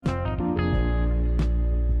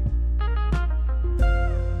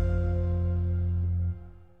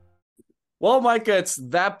Well, Micah, it's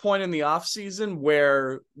that point in the offseason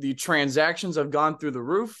where the transactions have gone through the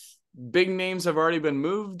roof. Big names have already been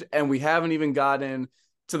moved, and we haven't even gotten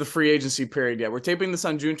to the free agency period yet. We're taping this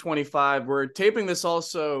on June 25. We're taping this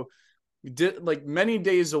also like many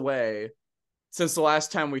days away since the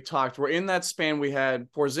last time we talked. We're in that span. We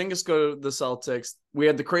had Porzingis go to the Celtics. We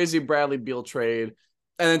had the crazy Bradley Beal trade.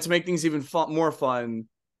 And then to make things even more fun,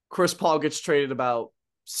 Chris Paul gets traded about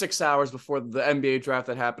 6 hours before the NBA draft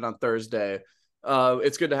that happened on Thursday.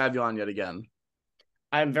 It's good to have you on yet again.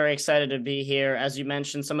 I'm very excited to be here. As you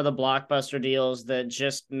mentioned, some of the blockbuster deals that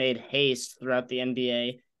just made haste throughout the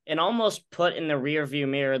NBA and almost put in the rearview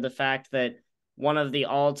mirror the fact that one of the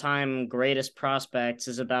all-time greatest prospects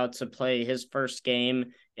is about to play his first game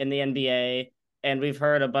in the NBA. And we've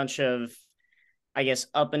heard a bunch of, I guess,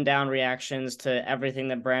 up and down reactions to everything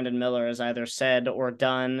that Brandon Miller has either said or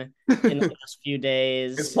done in the last few Is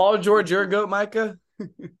days. Paul George your goat, Micah?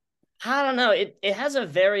 I don't know. It has a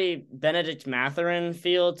very Benedict Mathurin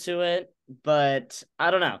feel to it, but I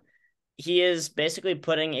don't know. He is basically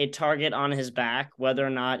putting a target on his back, whether or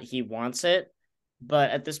not he wants it.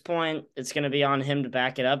 But at this point, it's going to be on him to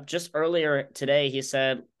back it up. Just earlier today, he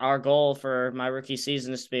said, our goal for my rookie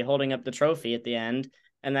season is to be holding up the trophy at the end.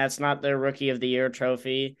 And that's not the Rookie of the Year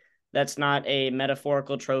trophy. That's not a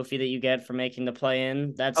metaphorical trophy that you get for making the play-in.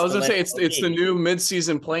 I That's was the gonna say Larry it's the O'B. new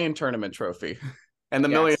midseason play-in tournament trophy and the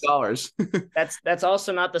million Yes. dollars. That's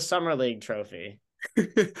also not the Summer League trophy.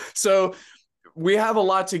 So we have a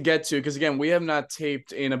lot to get to because again, we have not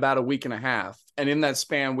taped in about a week and a half. And in that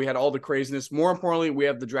span, we had all the craziness. More importantly, we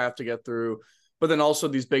have the draft to get through, but then also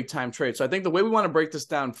these big time trades. So I think the way we want to break this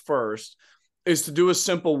down first is to do a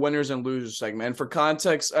simple winners and losers segment. And for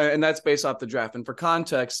context, and that's based off the draft. And for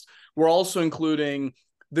context, we're also including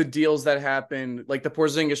the deals that happened, like the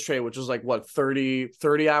Porzingis trade, which was like what, 30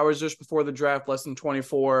 hours just before the draft, less than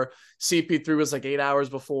 24. CP3 was like 8 hours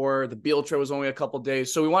before. The Beal trade was only a couple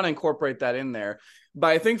days. So we want to incorporate that in there.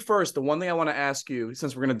 But I think first, the one thing I want to ask you,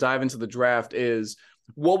 since we're going to dive into the draft, is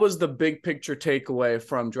what was the big picture takeaway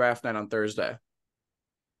from draft night on Thursday?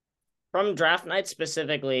 From draft night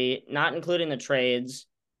specifically, not including the trades,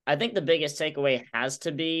 I think the biggest takeaway has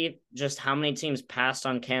to be just how many teams passed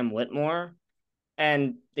on Cam Whitmore.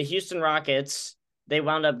 And the Houston Rockets, they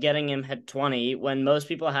wound up getting him at 20 when most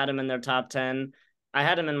people had him in their top 10. I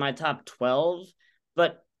had him in my top 12,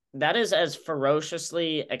 but that is as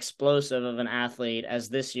ferociously explosive of an athlete as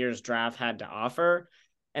this year's draft had to offer.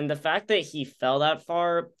 And the fact that he fell that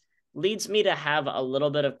far leads me to have a little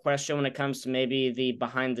bit of question when it comes to maybe the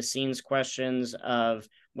behind the scenes questions of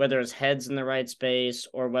whether his head's in the right space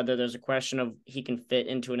or whether there's a question of he can fit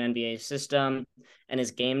into an NBA system and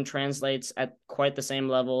his game translates at quite the same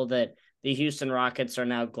level that the Houston Rockets are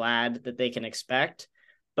now glad that they can expect.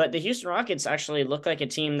 But the Houston Rockets actually look like a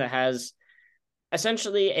team that has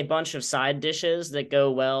essentially a bunch of side dishes that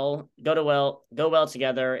go well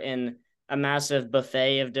together in a massive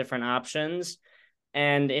buffet of different options.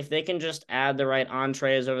 And if they can just add the right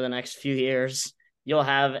entrees over the next few years, you'll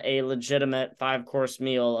have a legitimate 5-course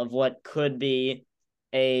meal of what could be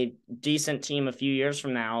a decent team a few years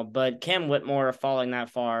from now. But Cam Whitmore falling that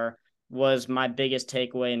far was my biggest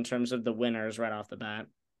takeaway in terms of the winners right off the bat.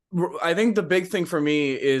 I think the big thing for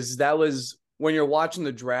me is that was when you're watching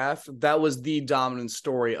the draft, that was the dominant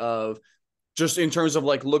story of just in terms of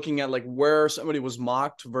like looking at like where somebody was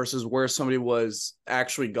mocked versus where somebody was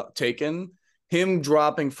actually got taken. Him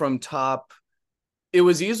dropping from top, it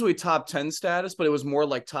was easily top 10 status, but it was more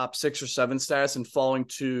like top 6 or 7 status and falling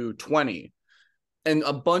to 20. And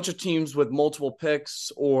a bunch of teams with multiple picks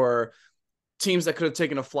or teams that could have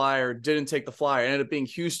taken a flyer didn't take the flyer. It ended up being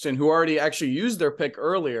Houston, who already actually used their pick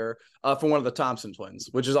earlier for one of the Thompson twins,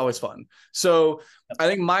 which is always fun. So I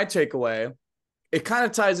think my takeaway, it kind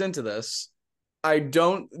of ties into this.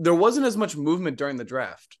 There wasn't as much movement during the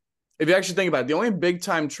draft. If you actually think about it, the only big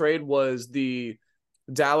time trade was the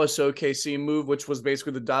Dallas OKC move, which was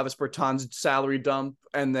basically the Davis Bertans salary dump.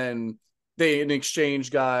 And then they, in exchange,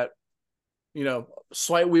 got,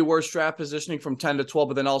 slightly worse draft positioning from 10 to 12,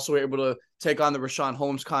 but then also were able to take on the Rashawn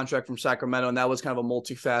Holmes contract from Sacramento. And that was kind of a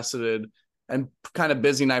multifaceted and kind of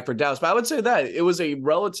busy night for Dallas. But I would say that it was a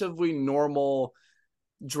relatively normal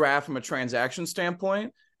draft from a transaction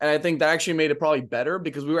standpoint. And I think that actually made it probably better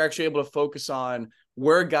because we were actually able to focus on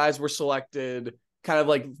where guys were selected, kind of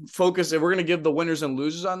like focus. If we're going to give the winners and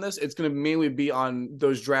losers on this, it's going to mainly be on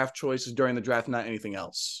those draft choices during the draft, not anything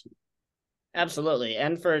else. Absolutely.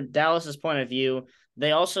 And for Dallas's point of view,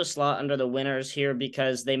 they also slot under the winners here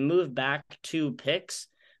because they moved back 2 picks,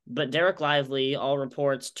 but Derek Lively, all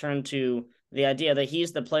reports turn to the idea that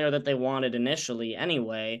he's the player that they wanted initially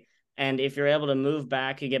anyway. And if you're able to move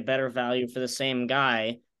back, you get better value for the same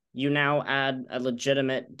guy. You now add a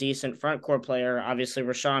legitimate, decent front court player. Obviously,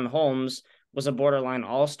 Rashawn Holmes was a borderline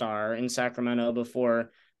all-star in Sacramento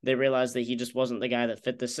before they realized that he just wasn't the guy that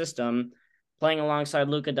fit the system. Playing alongside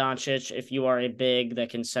Luka Doncic, if you are a big that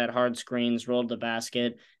can set hard screens, roll to the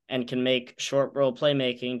basket, and can make short roll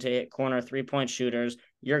playmaking to hit corner three-point shooters,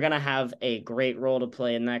 you're going to have a great role to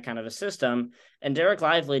play in that kind of a system. And Derek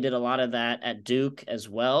Lively did a lot of that at Duke as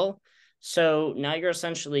well. So now you're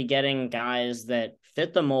essentially getting guys that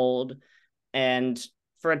fit the mold. And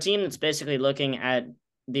for a team that's basically looking at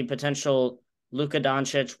the potential Luka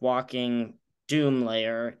Doncic walking doom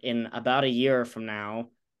layer in about a year from now,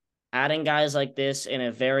 adding guys like this in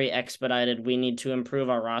a very expedited, we need to improve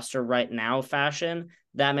our roster right now fashion,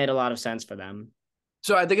 that made a lot of sense for them.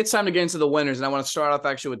 So I think it's time to get into the winners, and I want to start off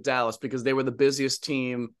actually with Dallas because they were the busiest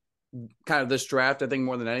team kind of this draft, I think,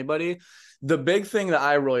 more than anybody. The big thing that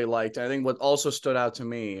I really liked, I think what also stood out to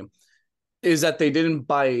me, is that they didn't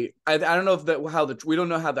buy. I don't know if that we don't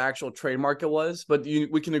know how the actual trade market was, but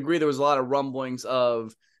we can agree there was a lot of rumblings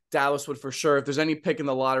of Dallas would for sure, if there's any pick in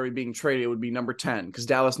the lottery being traded, it would be number 10 because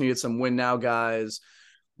Dallas needed some win now guys.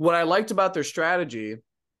 What I liked about their strategy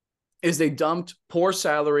is they dumped poor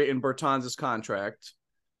salary in Bertans' contract.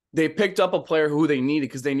 They picked up a player who they needed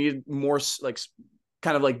because they needed more like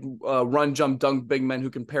kind of like run, jump, dunk big men who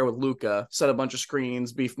can pair with Luka, set a bunch of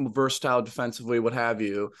screens, be versatile defensively, what have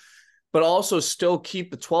you, but also still keep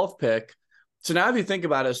the 12th pick. So now if you think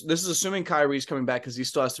about it, this is assuming Kyrie's coming back because he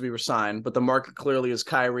still has to be resigned, but the market clearly is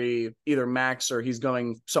Kyrie, either max or he's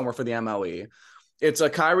going somewhere for the MLE. It's a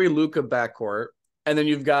Kyrie Luka backcourt, and then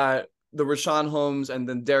you've got the Rashawn Holmes and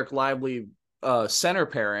then Derek Lively center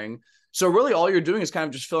pairing. So really all you're doing is kind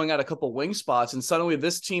of just filling out a couple wing spots, and suddenly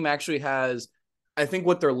this team actually has, I think,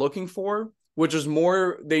 what they're looking for, which is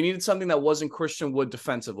more, they needed something that wasn't Christian Wood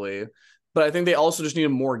defensively, but I think they also just needed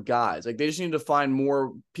more guys. Like they just need to find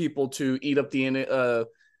more people to eat up the,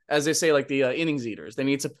 as they say, like the innings eaters. They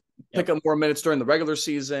need to pick up more minutes during the regular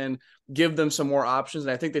season, give them some more options,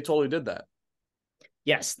 and I think they totally did that.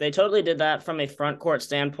 Yes, they totally did that from a front court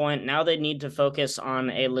standpoint. Now they need to focus on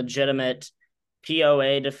a legitimate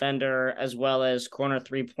POA defender, as well as corner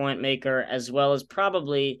three-point maker, as well as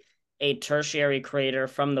probably a tertiary creator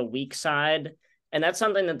from the weak side. And that's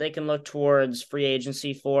something that they can look towards free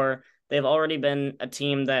agency for. They've already been a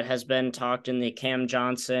team that has been talked in the Cam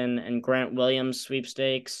Johnson and Grant Williams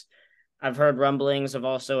sweepstakes. I've heard rumblings of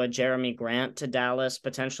also a Jeremy Grant to Dallas,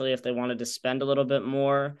 potentially if they wanted to spend a little bit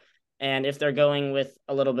more. And if they're going with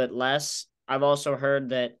a little bit less, I've also heard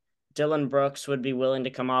that Dylan Brooks would be willing to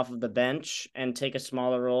come off of the bench and take a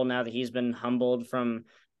smaller role now that he's been humbled from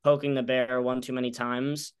poking the bear one too many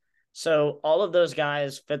times. So all of those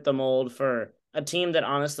guys fit the mold for a team that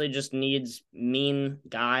honestly just needs mean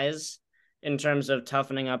guys in terms of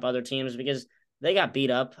toughening up other teams, because they got beat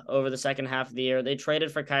up over the second half of the year. They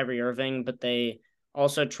traded for Kyrie Irving, but they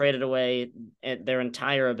also traded away their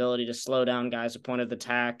entire ability to slow down guys at point of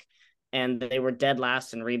attack. And they were dead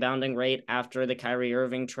last in rebounding rate after the Kyrie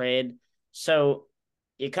Irving trade. So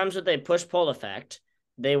it comes with a push-pull effect.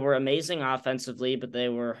 They were amazing offensively, but they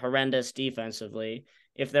were horrendous defensively.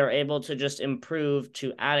 If they're able to just improve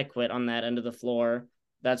to adequate on that end of the floor,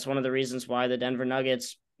 that's one of the reasons why the Denver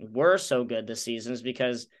Nuggets were so good this season, is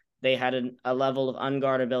because they had a level of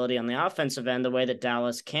unguardability on the offensive end, the way that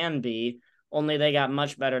Dallas can be, only they got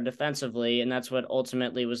much better defensively, and that's what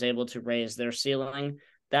ultimately was able to raise their ceiling.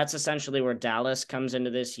 That's essentially where Dallas comes into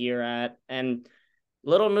this year at. And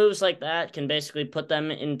little moves like that can basically put them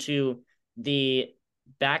into the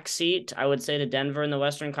backseat, I would say, to Denver in the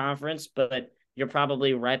Western Conference, but you're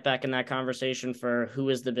probably right back in that conversation for who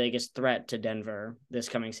is the biggest threat to Denver this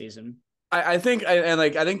coming season. I think, and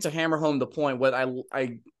like, I think to hammer home the point, what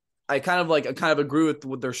I kind of agree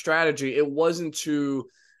with their strategy. It wasn't to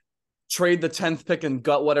trade the 10th pick and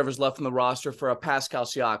gut whatever's left in the roster for a Pascal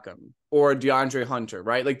Siakam or a DeAndre Hunter,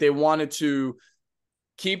 right? Like they wanted to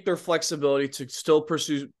keep their flexibility to still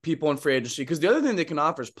pursue people in free agency, because the other thing they can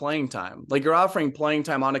offer is playing time. Like you're offering playing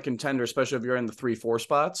time on a contender, especially if you're in the 3-4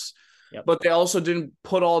 spots. Yep. But they also didn't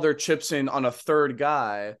put all their chips in on a third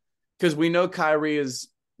guy, because we know Kyrie is,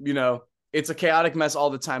 it's a chaotic mess all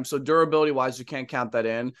the time. So durability wise, you can't count that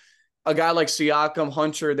in. A guy like Siakam,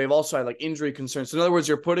 Hunter, they've also had like injury concerns. So in other words,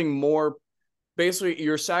 you're putting more, basically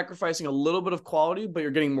you're sacrificing a little bit of quality, but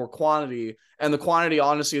you're getting more quantity. And the quantity,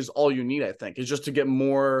 honestly, is all you need, I think, is just to get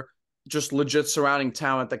more just legit surrounding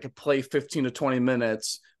talent that could play 15 to 20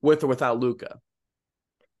 minutes with or without Luka.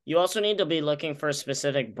 You also need to be looking for a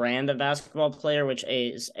specific brand of basketball player, which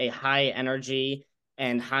is a high energy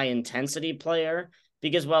and high intensity player.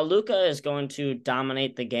 because while Luka is going to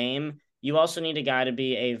dominate the game, you also need a guy to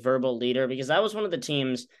be a verbal leader, because that was one of the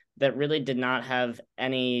teams that really did not have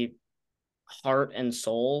any heart and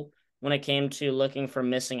soul when it came to looking for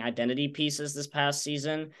missing identity pieces this past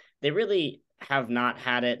season. They really have not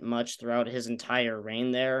had it much throughout his entire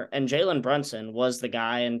reign there. And Jalen Brunson was the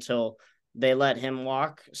guy until they let him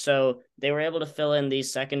walk. So they were able to fill in the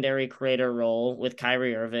secondary creator role with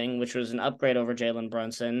Kyrie Irving, which was an upgrade over Jalen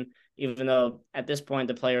Brunson, even though at this point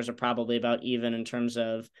the players are probably about even in terms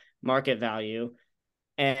of market value.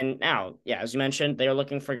 And now, yeah, as you mentioned, they are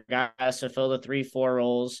looking for guys to fill the 3-4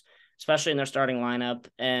 roles, especially in their starting lineup.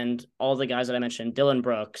 And all the guys that I mentioned, Dylan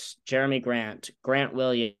Brooks, Jeremy Grant, Grant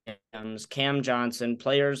Williams, Cam Johnson,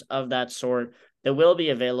 players of that sort that will be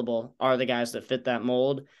available are the guys that fit that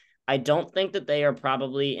mold. I don't think that they are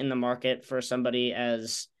probably in the market for somebody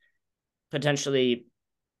as potentially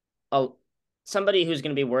somebody who's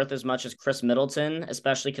going to be worth as much as Chris Middleton,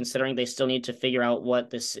 especially considering they still need to figure out what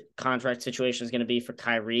this contract situation is going to be for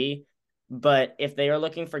Kyrie. But if they are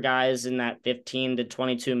looking for guys in that 15 to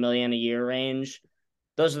 22 million a year range,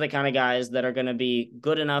 those are the kind of guys that are going to be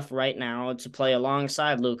good enough right now to play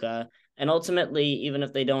alongside Luka. And ultimately, even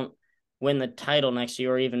if they don't win the title next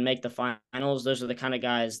year or even make the finals, those are the kind of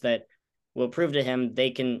guys that will prove to him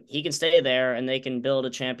he can stay there and they can build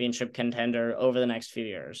a championship contender over the next few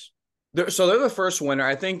years. So they're the first winner.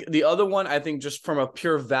 I think the other one, I think just from a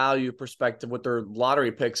pure value perspective with their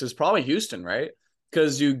lottery picks is probably Houston, right?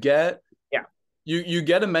 Because you get you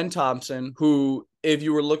get Amen Thompson, who, if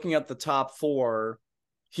you were looking at the top four,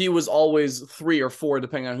 he was always 3 or 4,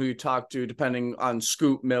 depending on who you talk to, depending on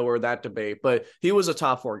Scoop, Miller, that debate. But he was a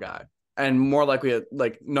top 4 guy, and more likely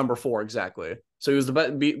like number 4 exactly. So he was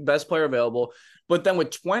the best player available. But then with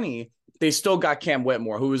 20, they still got Cam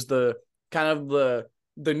Whitmore, who was the kind of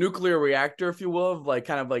the nuclear reactor, if you will, of like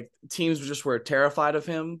kind of like teams just were terrified of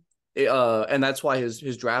him. And that's why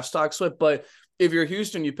his draft stock slipped. But if you're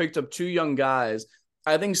Houston, you picked up 2 young guys.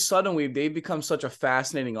 I think suddenly they've become such a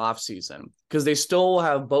fascinating offseason because they still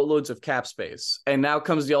have boatloads of cap space. And now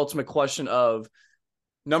comes the ultimate question of,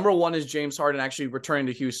 number one, is James Harden actually returning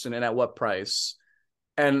to Houston, and at what price?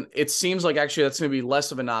 And it seems like actually that's going to be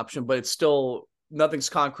less of an option, but it's still, nothing's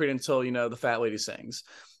concrete until, the fat lady sings.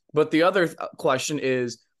 But the other question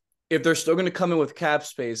is, if they're still going to come in with cap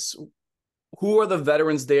space, who are the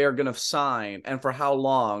veterans they are going to sign and for how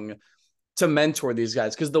long to mentor these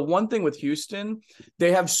guys? Because the one thing with Houston,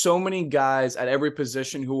 they have so many guys at every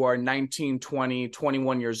position who are 19, 20,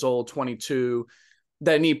 21 years old, 22,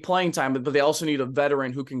 that need playing time, but they also need a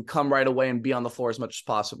veteran who can come right away and be on the floor as much as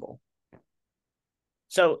possible.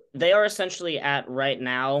 So they are essentially at right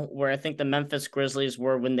now where I think the Memphis Grizzlies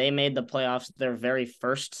were when they made the playoffs their very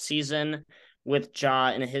first season with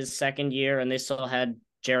Ja in his second year, and they still had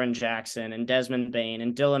Jaren Jackson and Desmond Bane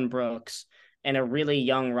and Dylan Brooks and a really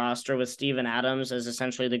young roster with Steven Adams as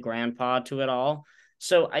essentially the grandpa to it all.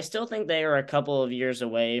 So I still think they are a couple of years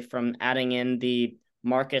away from adding in the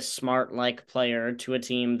Marcus Smart-like player to a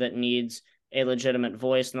team that needs a legitimate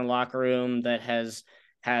voice in the locker room, that has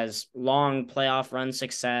long playoff run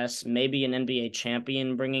success, maybe an NBA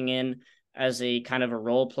champion bringing in as a kind of a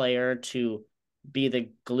role player to be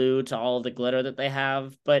the glue to all of the glitter that they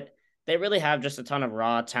have. But they really have just a ton of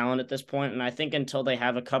raw talent at this point. And I think until they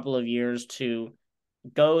have a couple of years to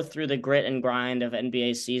go through the grit and grind of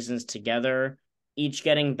NBA seasons together, each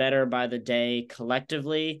getting better by the day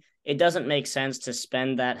collectively, it doesn't make sense to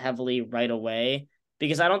spend that heavily right away,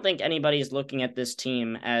 because I don't think anybody's looking at this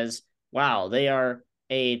team as, wow, they are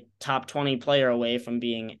a top 20 player away from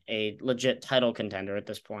being a legit title contender at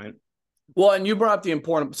this point. Well, and you brought up the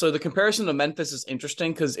important, so the comparison to Memphis is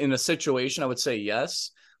interesting because in a situation, I would say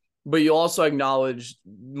yes, but you also acknowledge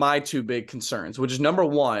my 2 big concerns, which is number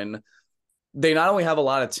one, they not only have a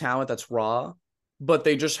lot of talent that's raw, but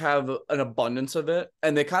they just have an abundance of it.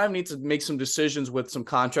 And they kind of need to make some decisions with some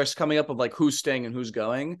contracts coming up of like who's staying and who's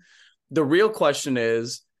going. The real question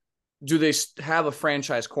is, do they have a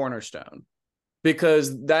franchise cornerstone?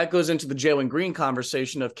 Because that goes into the Jalen Green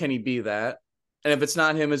conversation of, can he be that? And if it's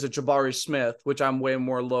not him, is it Jabari Smith, which I'm way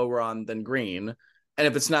more lower on than Green? And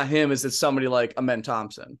if it's not him, is it somebody like Amen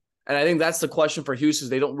Thompson? And I think that's the question for Houston.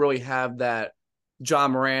 They don't really have that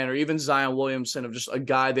John Moran or even Zion Williamson of just a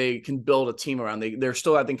guy they can build a team around. They're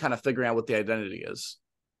still, I think, kind of figuring out what the identity is.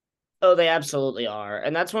 Oh, they absolutely are.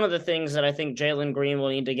 And that's one of the things that I think Jalen Green will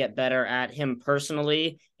need to get better at him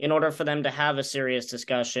personally in order for them to have a serious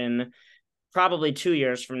discussion, probably 2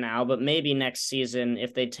 years from now, but maybe next season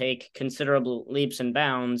if they take considerable leaps and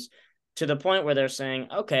bounds to the point where they're saying,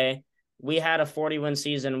 okay, we had a 40-win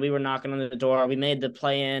season. We were knocking on the door. We made the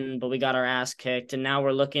play-in, but we got our ass kicked. And now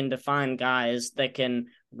we're looking to find guys that can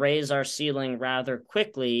raise our ceiling rather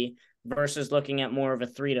quickly versus looking at more of a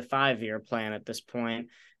 3 to 5 year plan at this point.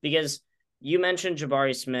 Because you mentioned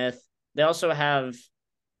Jabari Smith. They also have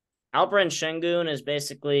Alperen Şengün is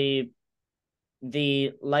basically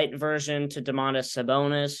the light version to Domantas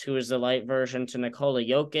Sabonis, who is the light version to Nikola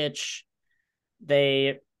Jokic.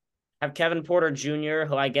 They have Kevin Porter Jr.,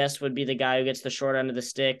 who I guess would be the guy who gets the short end of the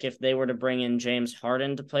stick if they were to bring in James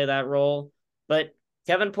Harden to play that role. But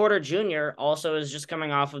Kevin Porter Jr. also is just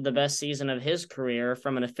coming off of the best season of his career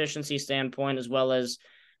from an efficiency standpoint, as well as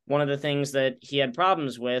one of the things that he had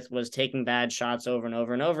problems with was taking bad shots over and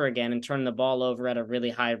over and over again and turning the ball over at a really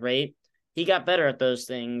high rate. He got better at those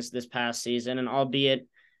things this past season, and albeit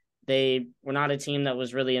they were not a team that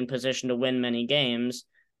was really in position to win many games,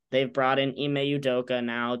 they've brought in Ime Udoka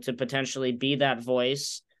now to potentially be that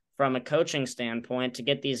voice from a coaching standpoint to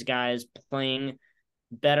get these guys playing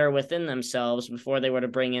better within themselves before they were to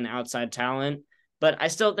bring in outside talent. But I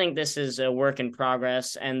still think this is a work in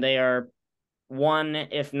progress, and they are one,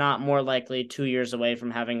 if not more likely, 2 years away from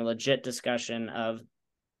having a legit discussion of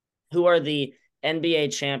who are the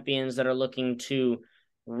NBA champions that are looking to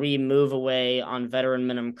remove away on veteran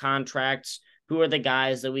minimum contracts, who are the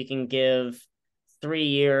guys that we can give 3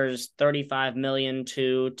 years, $35 million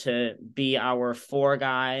to be our 4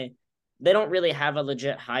 guy. They don't really have a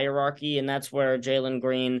legit hierarchy, and that's where Jalen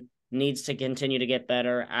Green needs to continue to get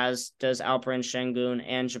better, as does Alperen Şengün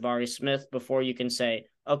and Jabari Smith, before you can say,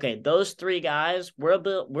 okay, those 3 guys,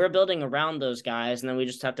 we're building around those guys, and then we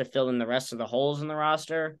just have to fill in the rest of the holes in the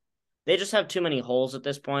roster. They just have too many holes at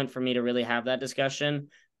this point for me to really have that discussion.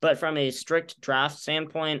 But from a strict draft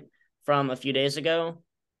standpoint from a few days ago,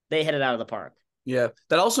 they hit it out of the park. Yeah,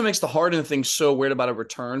 that also makes the Harden thing so weird about a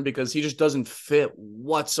return because he just doesn't fit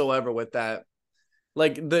whatsoever with that.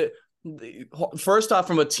 Like the first off,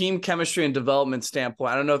 from a team chemistry and development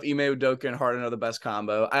standpoint, I don't know if Ime Udoka and Harden are the best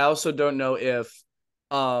combo. I also don't know if,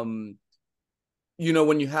 when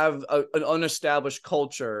you have an unestablished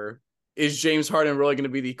culture, is James Harden really going to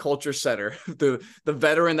be the culture setter, the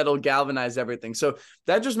veteran that'll galvanize everything? So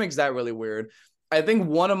that just makes that really weird. I think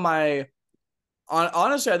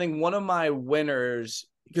honestly, I think one of my winners,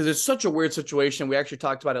 because it's such a weird situation. We actually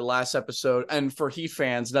talked about it last episode. And for Heat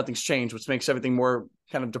fans, nothing's changed, which makes everything more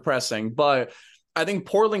kind of depressing. But I think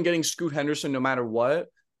Portland getting Scoot Henderson, no matter what,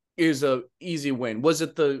 is a easy win. Was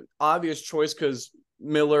it the obvious choice because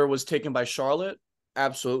Miller was taken by Charlotte?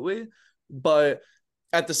 Absolutely. But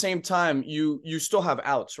at the same time, you still have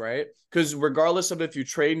outs, right? Because regardless of if you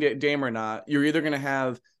trade Dame or not, you're either going to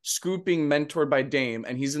have Scoot being mentored by Dame,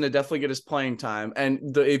 and he's going to definitely get his playing time.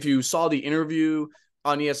 And if you saw the interview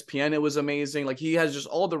on ESPN, it was amazing. Like, he has just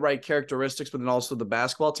all the right characteristics, but then also the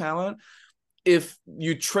basketball talent. If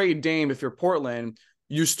you trade Dame, if you're Portland,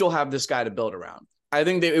 you still have this guy to build around. I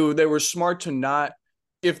think they were smart to not,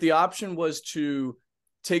 if the option was to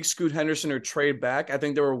take Scoot Henderson or trade back, I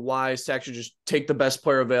think they were wise to actually just take the best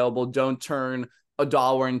player available. Don't turn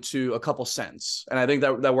 $1 into a couple cents. And I think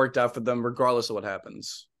that worked out for them regardless of what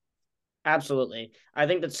happens. Absolutely. I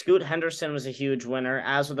think that Scoot Henderson was a huge winner,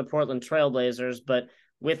 as with the Portland Trailblazers, but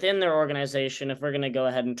within their organization, if we're going to go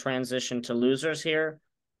ahead and transition to losers here,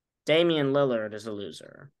 Damian Lillard is a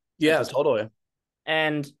loser. Yeah, totally.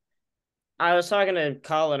 And I was talking to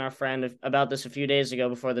Colin, our friend, about this a few days ago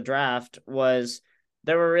before the draft.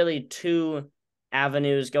 There were really 2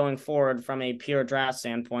 avenues going forward from a pure draft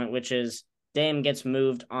standpoint, which is Dame gets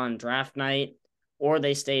moved on draft night, or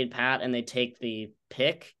they stayed pat and they take the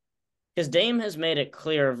pick. Because Dame has made it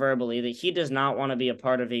clear verbally that he does not want to be a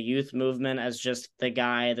part of a youth movement as just the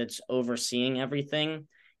guy that's overseeing everything.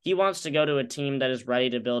 He wants to go to a team that is ready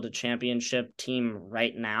to build a championship team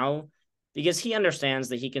right now, because he understands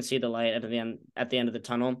that he can see the light at the end of the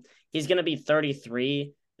tunnel. He's going to be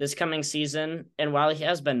 33 this coming season, and while he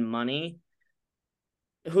has been money,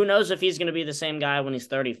 who knows if he's going to be the same guy when he's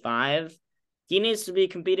 35. He needs to be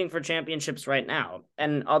competing for championships right now.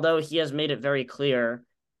 And although he has made it very clear,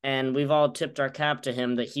 and we've all tipped our cap to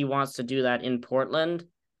him, that he wants to do that in Portland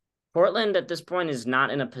at this point is not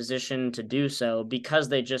in a position to do so because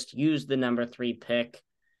they just used the number 3 pick.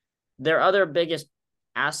 Their other biggest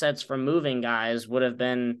assets from moving guys would have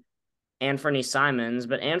been Anthony Simons,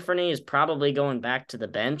 but Anthony is probably going back to the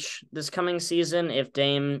bench this coming season if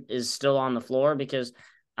Dame is still on the floor, because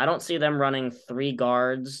I don't see them running 3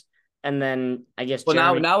 guards. And then I guess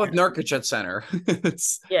now with Nurkic at center.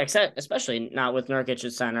 Yeah, especially not with Nurkic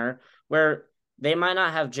at center, where they might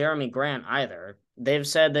not have Jeremy Grant either. They've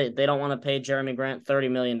said that they don't want to pay Jeremy Grant $30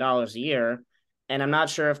 million a year. And I'm not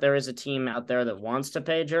sure if there is a team out there that wants to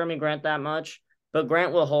pay Jeremy Grant that much, but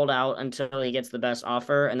Grant will hold out until he gets the best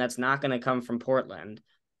offer, and that's not going to come from Portland.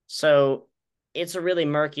 So it's a really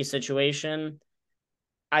murky situation.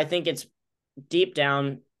 I think it's deep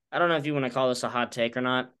down. I don't know if you want to call this a hot take or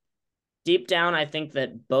not. Deep down, I think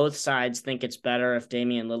that both sides think it's better if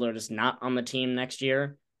Damian Lillard is not on the team next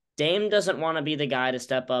year. Dame doesn't want to be the guy to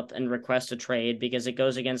step up and request a trade because it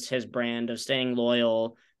goes against his brand of staying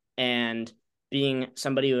loyal and being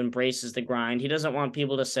somebody who embraces the grind. He doesn't want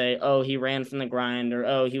people to say, oh, he ran from the grind, or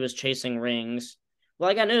oh, he was chasing rings. Well,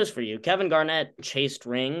 I got news for you. Kevin Garnett chased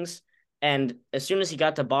rings. And as soon as he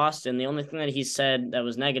got to Boston, the only thing that he said that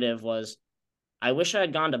was negative was, I wish I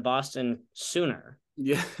had gone to Boston sooner.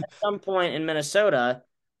 Yeah. At some point in Minnesota,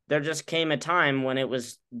 there just came a time when it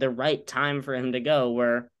was the right time for him to go,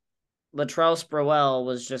 where Latrell Sprewell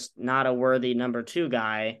was just not a worthy number 2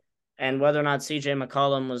 guy. And whether or not CJ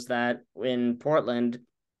McCollum was that in Portland,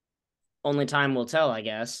 only time will tell, I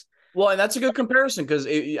guess. Well, and that's a good comparison because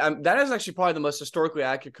that is actually probably the most historically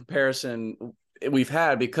accurate comparison we've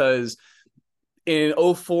had, because in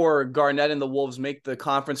 2004, Garnett and the Wolves make the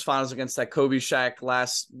conference finals against that Kobe Shaq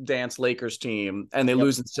last dance Lakers team, and they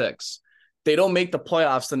lose in 6. They don't make the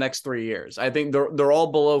playoffs the next 3 years. I think they're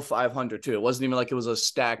all below 500 too. It wasn't even like it was a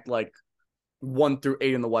stacked like 1 through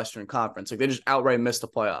 8 in the Western Conference. Like they just outright missed the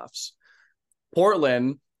playoffs.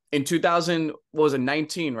 Portland in 2000 was it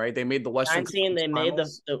 19, right? They made the Western 19, they made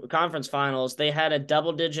Finals. the conference finals. They had a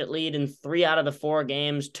double-digit lead in 3 out of the 4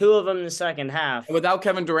 games, 2 of them in the second half. Without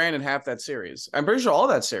Kevin Durant in half that series. I'm pretty sure all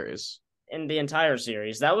that series. In the entire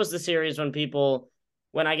series. That was the series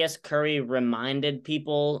when I guess Curry reminded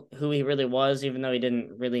people who he really was, even though he didn't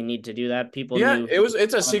really need to do that. People knew.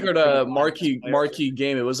 It's a secret marquee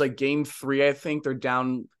game. It was like game 3, I think. They're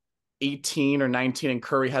down 18 or 19, and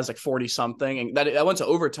Curry has like 40 something, and that went to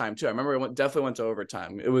overtime too. I remember definitely went to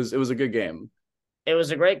overtime. It was a good game. It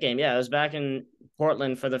was a great game. Yeah, it was back in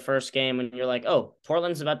Portland for the first game, and you're like, oh,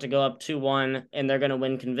 Portland's about to go up 2-1, and they're going to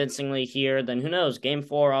win convincingly here. Then who knows? Game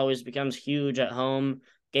 4 always becomes huge at home.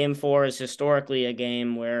 Game 4 is historically a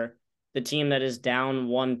game where the team that is down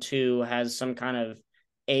 1-2 has some kind of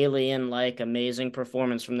alien-like amazing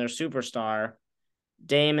performance from their superstar.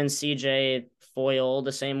 Dame and CJ foil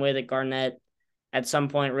the same way that Garnett at some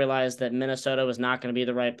point realized that Minnesota was not going to be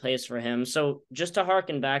the right place for him. So just to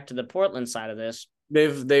harken back to the Portland side of this,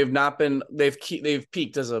 they've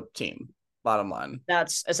peaked as a team. Bottom line,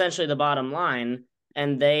 that's essentially the bottom line,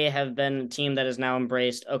 and they have been a team that has now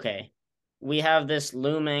embraced, okay, we have this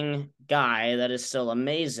looming guy that is still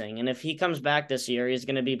amazing, and if he comes back this year, he's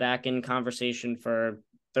going to be back in conversation for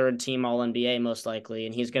 3rd team All-NBA most likely,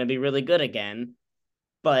 and he's going to be really good again.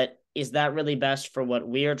 But is that really best for what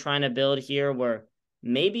we are trying to build here, where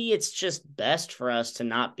maybe it's just best for us to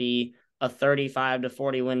not be a 35 to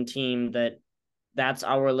 40 win team that's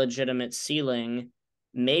our legitimate ceiling.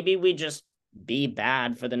 Maybe we just be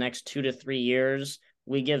bad for the next 2 to 3 years.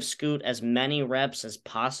 We give Scoot as many reps as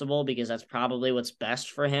possible because that's probably what's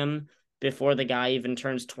best for him before the guy even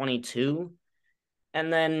turns 22.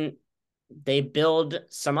 And then they build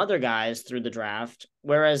some other guys through the draft,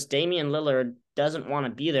 whereas Damian Lillard doesn't want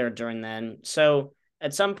to be there during then. So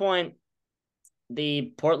at some point,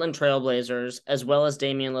 the Portland Trailblazers, as well as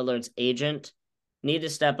Damian Lillard's agent, need to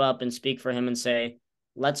step up and speak for him and say,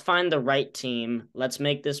 let's find the right team. Let's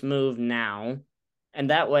make this move now. And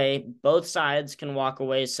that way, both sides can walk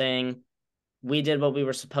away saying, we did what we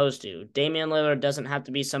were supposed to. Damian Lillard doesn't have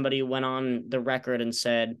to be somebody who went on the record and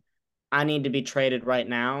said, I need to be traded right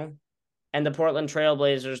now. And the Portland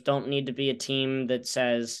Trailblazers don't need to be a team that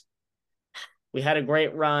says, we had a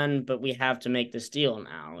great run, but we have to make this deal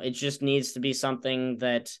now. It just needs to be something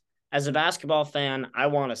that, as a basketball fan, I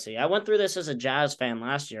want to see. I went through this as a Jazz fan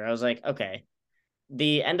last year. I was like, okay,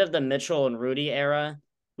 the end of the Mitchell and Rudy era,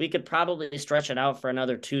 we could probably stretch it out for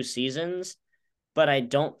another 2 seasons, but I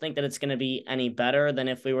don't think that it's going to be any better than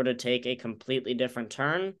if we were to take a completely different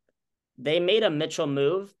turn. They made a Mitchell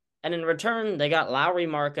move, and in return, they got Lowry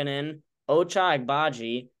Markkanen, Ochai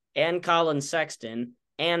Agbaji, and Colin Sexton,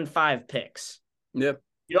 and 5 picks. Yep.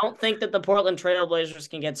 You don't think that the Portland Trailblazers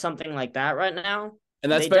can get something like that right now?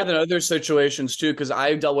 And that's better than other situations too, because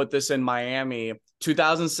I dealt with this in Miami,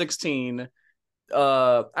 2016.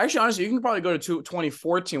 Actually, honestly, you can probably go to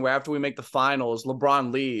 2014, where after we make the finals,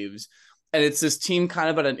 LeBron leaves, and it's this team kind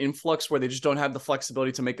of at an influx where they just don't have the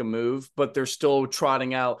flexibility to make a move, but they're still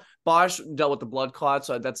trotting out. Bosh dealt with the blood clot,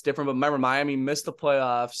 so that's different. But remember, Miami missed the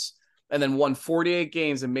playoffs and then won 48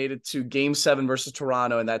 games and made it to Game 7 versus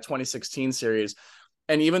Toronto in that 2016 series.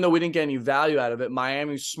 And even though we didn't get any value out of it,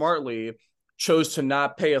 Miami smartly chose to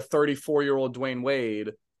not pay a 34-year-old Dwayne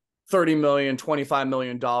Wade $30 million, $25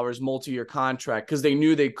 million multi-year contract because they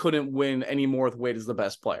knew they couldn't win anymore with Wade as the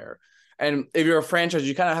best player. And if you're a franchise,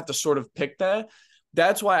 you kind of have to sort of pick that.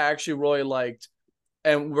 That's why I actually really liked,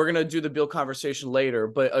 and we're going to do the Beal conversation later,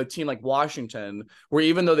 but a team like Washington, where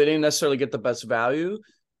even though they didn't necessarily get the best value,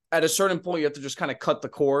 at a certain point, you have to just kind of cut the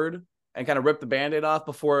cord and kind of rip the Band-Aid off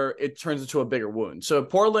before it turns into a bigger wound. So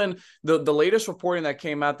Portland, the latest reporting that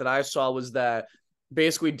came out that I saw was that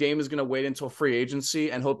basically Dame is going to wait until free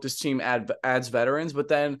agency and hope this team adds veterans. But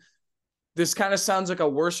then this kind of sounds like a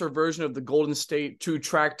worser version of the Golden State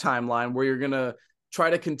 2-track timeline where you're going to try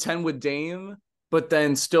to contend with Dame, but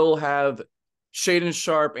then still have Shaedon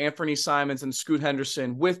Sharpe, Anthony Simons, and Scoot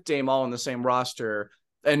Henderson with Dame all on the same roster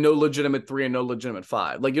and no legitimate 3 and no legitimate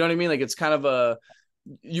 5. Like, you know what I mean? Like, it's kind of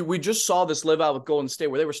we just saw this live out with Golden State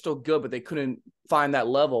where they were still good, but they couldn't find that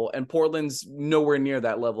level. And Portland's nowhere near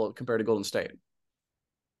that level compared to Golden State.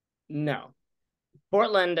 No.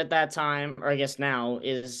 Portland at that time, or I guess now,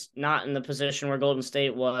 is not in the position where Golden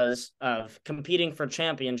State was of competing for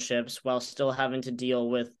championships while still having to deal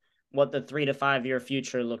with what the 3 to 5 year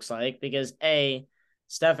future looks like. Because A,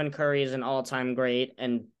 Stephen Curry is an all-time great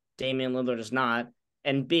and Damian Lillard is not.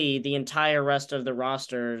 And B, the entire rest of the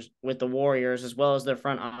rosters with the Warriors, as well as their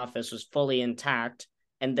front office, was fully intact.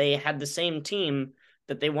 And they had the same team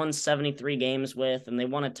that they won 73 games with and they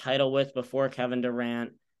won a title with before Kevin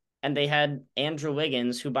Durant. And they had Andrew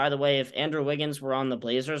Wiggins, who, by the way, if Andrew Wiggins were on the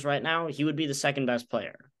Blazers right now, he would be the second best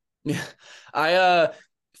player. Yeah.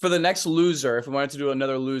 For the next loser, if we wanted to do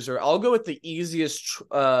another loser, I'll go with the easiest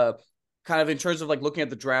kind of in terms of like looking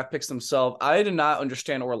at the draft picks themselves. I did not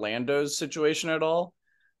understand Orlando's situation at all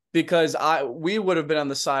because we would have been on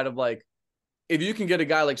the side of like, if you can get a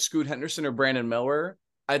guy like Scoot Henderson or Brandon Miller,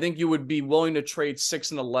 I think you would be willing to trade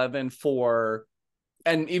 6 and 11 for,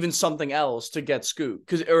 and even something else to get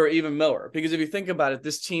Scoot or even Miller. Because if you think about it,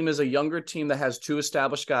 this team is a younger team that has 2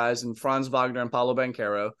 established guys in Franz Wagner and Paolo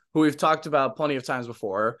Banchero, who we've talked about plenty of times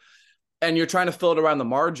before. And you're trying to fill it around the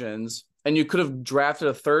margins. And you could have drafted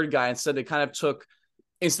a third guy. Instead, they kind of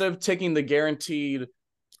instead of taking the guaranteed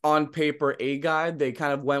on paper A guy, they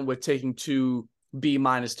kind of went with taking 2 B-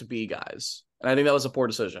 to B guys. And I think that was a poor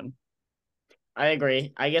decision. I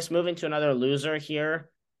agree. I guess moving to another loser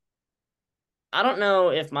here, I don't know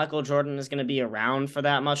if Michael Jordan is going to be around for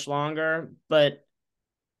that much longer, but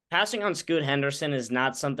passing on Scoot Henderson is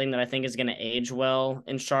not something that I think is going to age well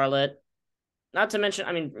in Charlotte. Not to mention,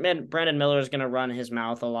 I mean, Brandon Miller is going to run his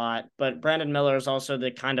mouth a lot, but Brandon Miller is also the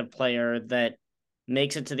kind of player that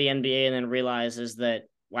makes it to the NBA and then realizes that,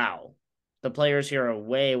 wow, the players here are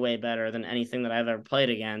way, way better than anything that I've ever played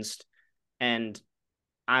against. And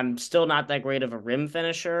I'm still not that great of a rim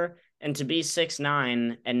finisher. And to be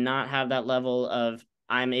 6'9" and not have that level of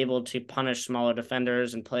I'm able to punish smaller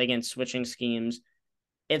defenders and play against switching schemes,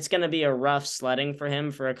 it's going to be a rough sledding for him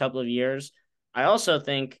for a couple of years. I also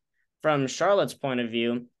think from Charlotte's point of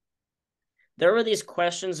view, there were these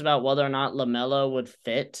questions about whether or not LaMelo would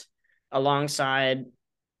fit alongside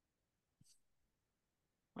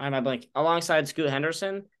Scoot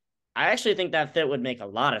Henderson. I actually think that fit would make a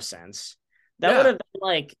lot of sense. That would have been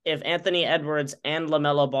like if Anthony Edwards and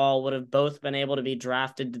LaMelo Ball would have both been able to be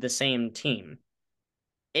drafted to the same team.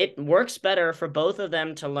 It works better for both of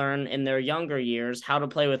them to learn in their younger years how to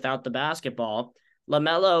play without the basketball.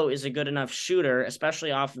 LaMelo is a good enough shooter,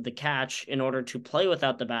 especially off of the catch, in order to play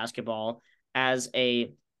without the basketball as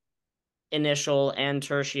a initial and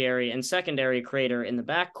tertiary and secondary creator in the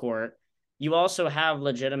backcourt. You also have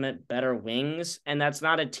legitimate better wings, and that's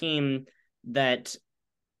not a team that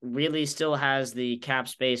really still has the cap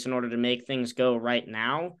space in order to make things go right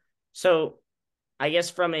now. So I guess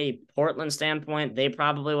from a Portland standpoint, they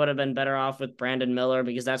probably would have been better off with Brandon Miller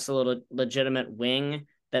because that's a little legitimate wing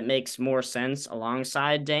that makes more sense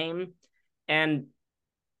alongside Dame. And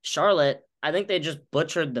Charlotte, I think they just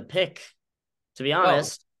butchered the pick, to be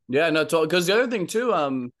honest. Yeah, no, because the other thing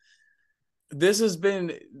too, this has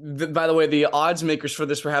been, by the way, the odds makers for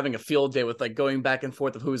this were having a field day with like going back and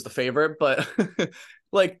forth of who's the favorite. But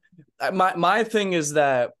like my thing is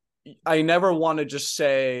that I never want to just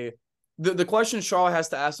say the question Charlotte has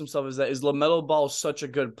to ask himself is LaMelo Ball such a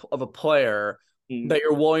good of a player that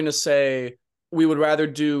you're willing to say we would rather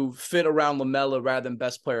do fit around LaMelo rather than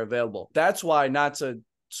best player available. That's why, not to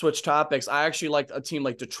switch topics, I actually liked a team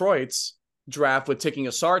like Detroit's draft with taking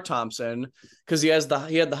Asar Thompson because he had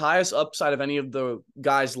the highest upside of any of the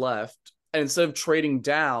guys left. And instead of trading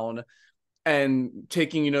down and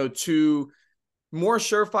taking, 2 more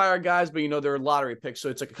surefire guys, but they're lottery picks, so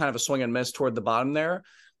it's like a kind of a swing and miss toward the bottom there.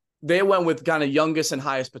 They went with kind of youngest and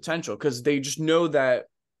highest potential because they just know that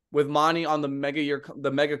with Monty on the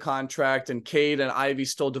mega contract, and Cade and Ivy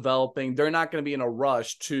still developing, they're not going to be in a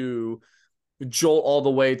rush to jolt all the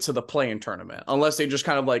way to the play-in tournament unless they just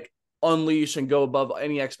kind of like unleash and go above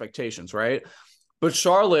any expectations, right? But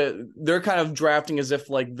Charlotte, they're kind of drafting as if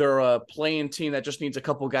like they're a play-in team that just needs a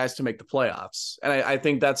couple guys to make the playoffs. And I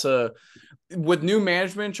think that's with new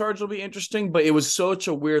management in charge, it'll be interesting, but it was such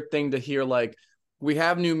a weird thing to hear. Like, we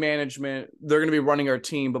have new management, they're going to be running our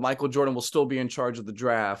team, but Michael Jordan will still be in charge of the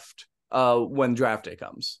draft when draft day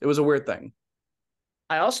comes. It was a weird thing.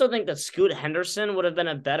 I also think that Scoot Henderson would have been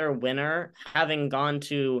a better winner having gone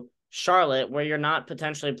to Charlotte, where you're not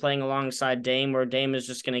potentially playing alongside Dame, where Dame is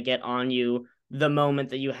just going to get on you the moment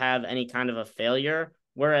that you have any kind of a failure.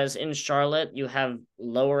 Whereas in Charlotte, you have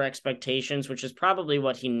lower expectations, which is probably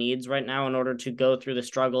what he needs right now in order to go through the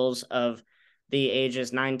struggles of the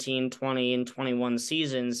ages 19, 20, and 21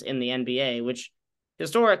 seasons in the NBA, which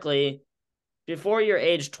historically, before you're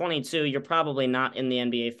age 22, you're probably not in the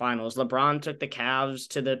NBA Finals. LeBron took the Cavs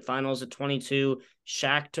to the Finals at 22.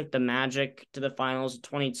 Shaq took the Magic to the Finals at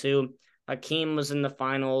 22. Hakeem was in the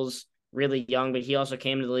Finals really young, but he also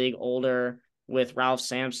came to the league older with Ralph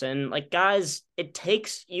Sampson. Like, guys, it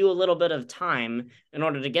takes you a little bit of time in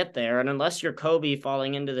order to get there. And unless you're Kobe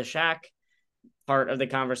falling into the Shaq part of the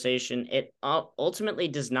conversation, it ultimately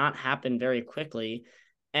does not happen very quickly.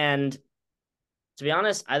 And to be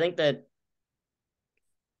honest, I think that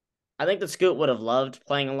Scoot would have loved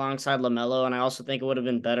playing alongside LaMelo, and I also think it would have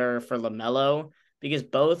been better for LaMelo because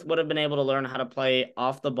both would have been able to learn how to play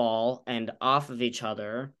off the ball and off of each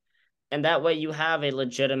other. And that way you have a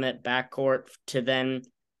legitimate backcourt to then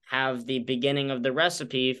have the beginning of the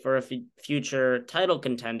recipe for a future title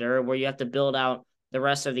contender where you have to build out the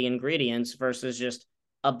rest of the ingredients versus just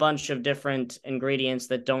a bunch of different ingredients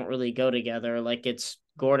that don't really go together, like it's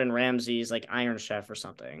Gordon Ramsay's like Iron Chef or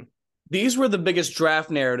something. These were the biggest draft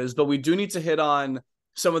narratives, but we do need to hit on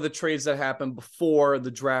some of the trades that happened before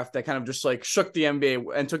the draft that kind of just like shook the NBA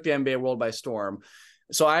and took the NBA world by storm.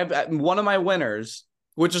 So I have one of my winners,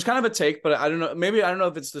 which is kind of a take, but I don't know. Maybe I don't know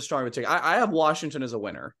if it's the strong of a take. I have Washington as a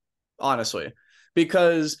winner, honestly,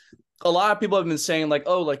 because a lot of people have been saying like,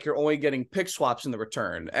 oh, like you're only getting pick swaps in the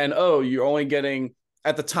return. And oh, you're only getting,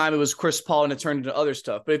 at the time it was Chris Paul and it turned into other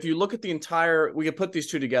stuff. But if you look at the entire, we could put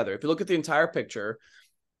these two together. If you look at the entire picture,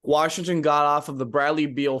 Washington got off of the Bradley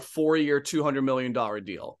Beal 4-year, $200 million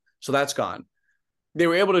deal. So that's gone. They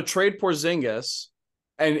were able to trade Porzingis,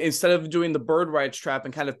 and instead of doing the bird rights trap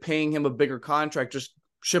and kind of paying him a bigger contract, just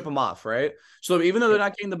ship him off, right? So even though they're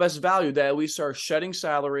not getting the best value, they at least are shedding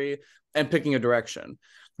salary and picking a direction.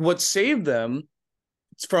 What saved them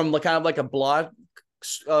from like kind of like a block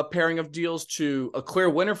pairing of deals to a clear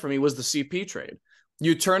winner for me was the CP trade.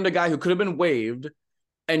 You turned a guy who could have been waived,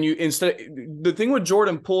 and you instead, the thing with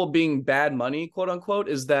Jordan Poole being bad money, quote unquote,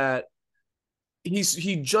 is that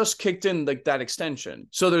he just kicked in like that extension.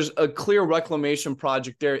 So there's a clear reclamation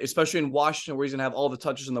project there, especially in Washington, where he's gonna have all the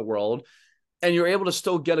touches in the world. And you're able to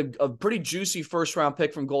still get a pretty juicy first round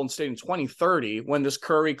pick from Golden State in 2030 when this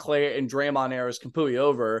Curry, Clay, and Draymond era is completely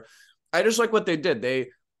over. I just like what they did. They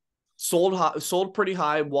sold pretty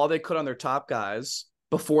high while they could on their top guys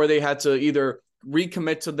before they had to either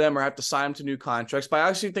recommit to them or have to sign them to new contracts. But I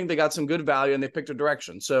actually think they got some good value and they picked a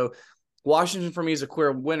direction. So Washington for me is a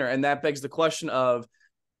clear winner. And that begs the question of,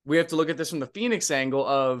 we have to look at this from the Phoenix angle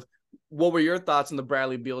of, what were your thoughts on the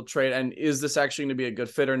Bradley Beal trade? And is this actually going to be a good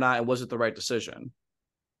fit or not? And was it the right decision?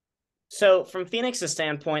 So from Phoenix's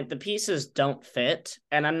standpoint, the pieces don't fit.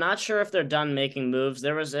 And I'm not sure if they're done making moves.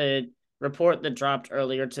 There was a report that dropped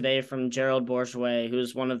earlier today from Gerald Bourgeois,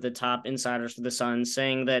 who's one of the top insiders for the Suns,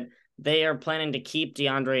 saying that they are planning to keep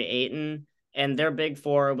DeAndre Ayton and their big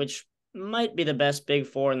four, which might be the best big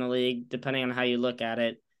four in the league, depending on how you look at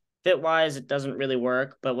it. Fit-wise, it doesn't really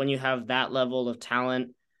work, but when you have that level of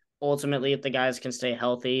talent, ultimately, if the guys can stay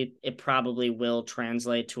healthy, it probably will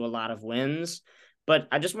translate to a lot of wins. But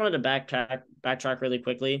I just wanted to backtrack really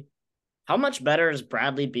quickly. How much better is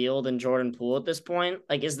Bradley Beal than Jordan Poole at this point?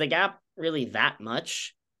 Like, is the gap really that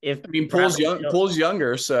much? If I mean, Poole's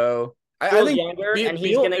younger, so I think younger, and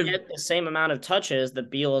he's going to get the same amount of touches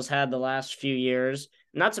that Beal has had the last few years.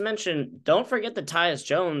 Not to mention, don't forget that Tyus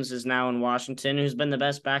Jones is now in Washington, who's been the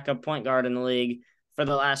best backup point guard in the league for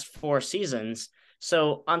the last 4 seasons.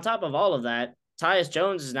 So on top of all of that, Tyus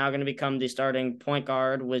Jones is now going to become the starting point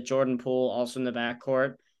guard with Jordan Poole also in the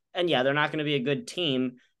backcourt. And yeah, they're not going to be a good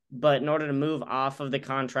team, but in order to move off of the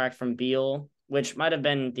contract from Beal, which might have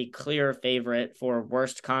been the clear favorite for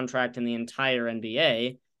worst contract in the entire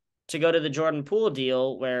NBA, to go to the Jordan Poole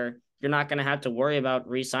deal where you're not going to have to worry about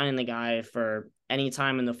re-signing the guy for any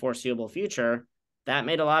time in the foreseeable future, that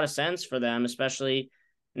made a lot of sense for them, especially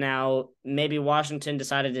Now, maybe Washington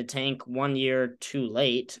decided to tank 1 year too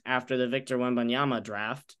late after the Victor Wembanyama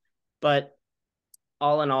draft, but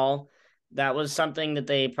all in all, that was something that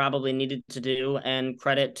they probably needed to do, and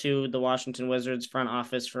credit to the Washington Wizards front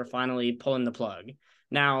office for finally pulling the plug.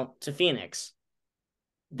 Now, to Phoenix,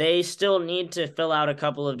 they still need to fill out a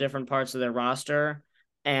couple of different parts of their roster.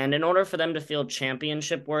 And in order for them to feel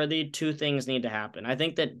championship worthy, two things need to happen. I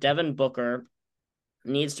think that Devin Booker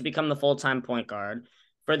needs to become the full-time point guard.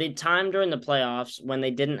 For the time during the playoffs when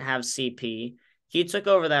they didn't have CP, he took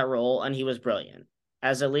over that role and he was brilliant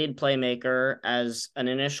as a lead playmaker, as an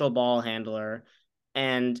initial ball handler,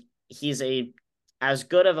 and he's as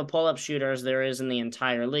good of a pull-up shooter as there is in the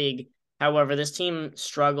entire league. However, this team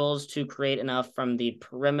struggles to create enough from the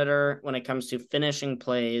perimeter when it comes to finishing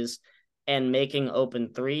plays and making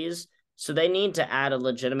open threes. So they need to add a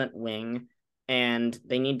legitimate wing, and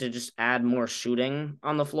they need to just add more shooting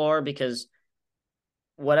on the floor, because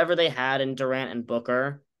whatever they had in Durant and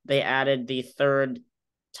Booker, they added the third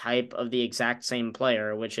type of the exact same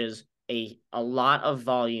player, which is a lot of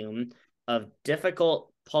volume of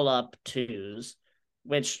difficult pull-up twos,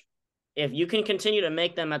 which if you can continue to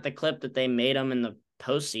make them at the clip that they made them in the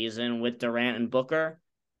postseason with Durant and Booker,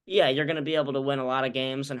 yeah, you're going to be able to win a lot of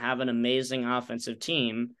games and have an amazing offensive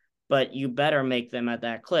team, but you better make them at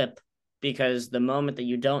that clip, because the moment that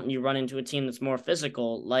you don't and you run into a team that's more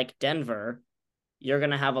physical, like Denver, you're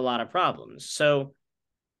going to have a lot of problems. So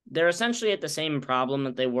they're essentially at the same problem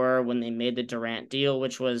that they were when they made the Durant deal,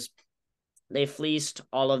 which was they fleeced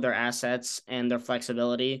all of their assets and their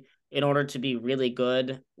flexibility in order to be really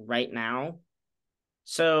good right now.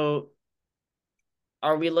 So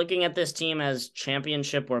are we looking at this team as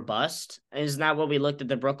championship or bust? Isn't that what we looked at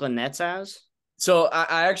the Brooklyn Nets as? So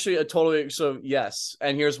I actually totally, so yes,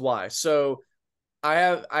 and here's why. So I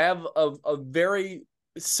have a very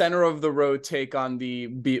center of the road take on the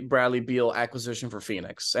Bradley Beal acquisition for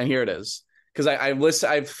Phoenix, and here it is, because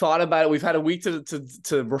I've thought about it. We've had a week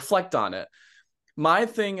to reflect on it. My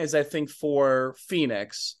thing is, I think for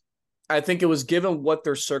Phoenix, I think it was, given what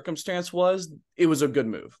their circumstance was, it was a good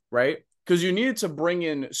move, right? Because you needed to bring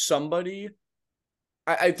in somebody.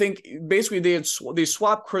 I think basically they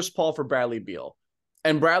swapped Chris Paul for Bradley Beal,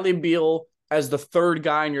 and Bradley Beal as the third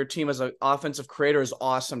guy in your team as an offensive creator is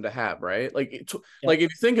awesome to have, right? Like if you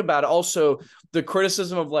think about it, also the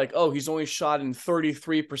criticism of like, oh, he's only shot in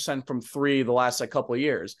 33% from three the last couple of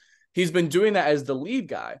years. He's been doing that as the lead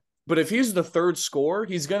guy. But if he's the third scorer,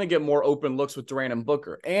 he's going to get more open looks with Durant and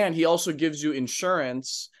Booker. And he also gives you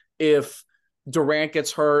insurance if Durant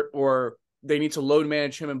gets hurt or they need to load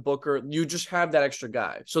manage him and Booker. You just have that extra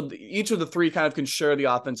guy. So each of the three kind of can share the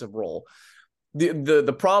offensive role.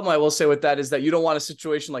 The problem I will say with that is that you don't want a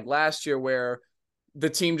situation like last year where the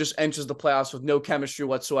team just enters the playoffs with no chemistry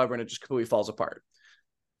whatsoever and it just completely falls apart.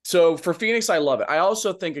 So for Phoenix, I love it. I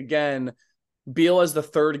also think, again, Beal as the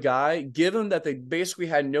third guy, given that they basically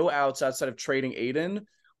had no outs outside of trading Aiden,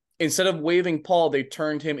 instead of waiving Paul, they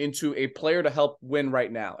turned him into a player to help win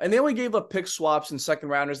right now. And they only gave up pick swaps and second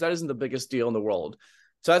rounders. That isn't the biggest deal in the world.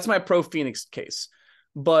 So that's my pro Phoenix case.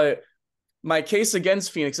 But my case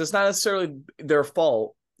against Phoenix, it's not necessarily their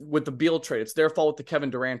fault with the Beal trade. It's their fault with the Kevin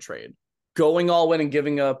Durant trade. Going all in and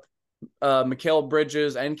giving up Mikal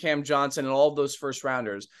Bridges and Cam Johnson and all of those first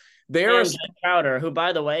rounders. And Jay Crowder, who,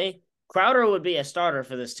 by the way, Crowder would be a starter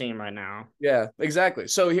for this team right now. Yeah, exactly.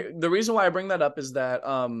 So the reason why I bring that up is that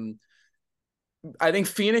I think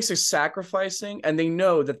Phoenix is sacrificing, and they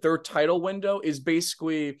know that their title window is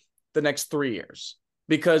basically the next 3 years.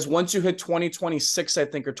 Because once you hit 2026, I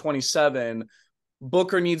think, or 27,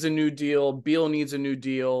 Booker needs a new deal. Beal needs a new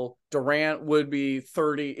deal. Durant would be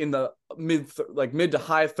 30 in the mid to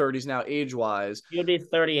high 30s now, age-wise. He'll be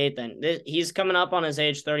 38 then. He's coming up on his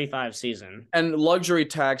age 35 season. And luxury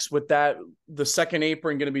tax with that, the second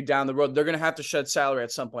apron going to be down the road. They're going to have to shed salary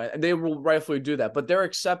at some point, and they will rightfully do that. But they're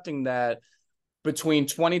accepting that between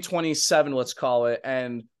 2027, let's call it,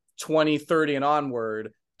 and 2030 and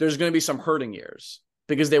onward, there's going to be some hurting years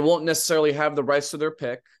because they won't necessarily have the rights to their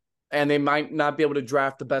pick, and they might not be able to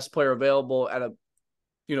draft the best player available at a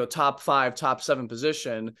top 5, top 7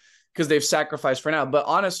 position because they've sacrificed for now. But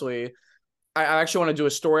honestly, I actually want to do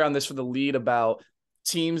a story on this for the lead about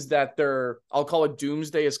teams that I'll call it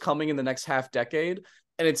doomsday is coming in the next half decade.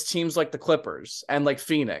 And it's teams like the Clippers and like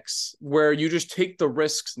Phoenix, where you just take the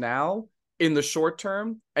risks now in the short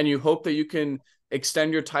term and you hope that you can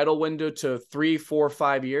extend your title window to 3, 4,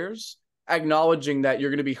 5 years, acknowledging that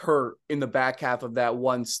you're going to be hurt in the back half of that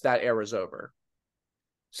once that era is over.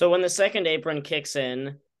 So when the second apron kicks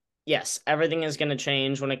in, yes, everything is going to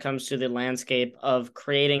change when it comes to the landscape of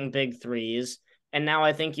creating big threes. And now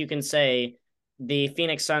I think you can say the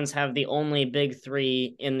Phoenix Suns have the only big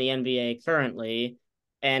three in the NBA currently.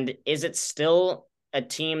 And is it still a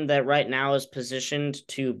team that right now is positioned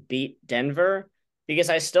to beat Denver? Because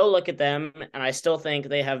I still look at them and I still think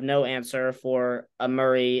they have no answer for a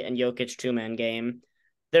Murray and Jokic two-man game.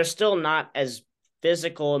 They're still not as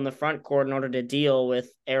physical in the front court in order to deal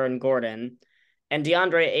with Aaron Gordon. And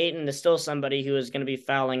DeAndre Ayton is still somebody who is going to be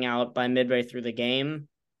fouling out by midway through the game.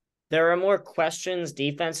 There are more questions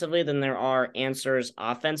defensively than there are answers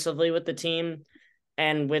offensively with the team.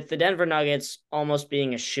 And with the Denver Nuggets almost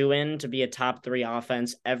being a shoo-in to be a top 3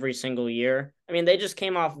 offense every single year, I mean, they just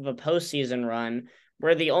came off of a postseason run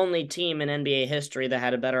where the only team in NBA history that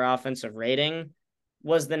had a better offensive rating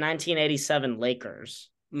was the 1987 Lakers,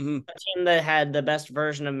 Mm-hmm. a team that had the best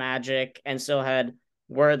version of Magic and still had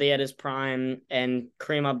Worthy at his prime and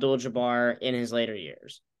Kareem Abdul-Jabbar in his later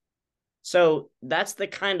years. So that's the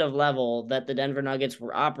kind of level that the Denver Nuggets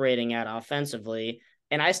were operating at offensively.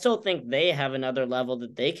 And I still think they have another level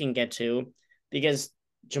that they can get to because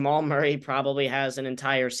Jamal Murray probably has an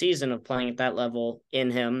entire season of playing at that level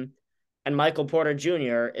in him. And Michael Porter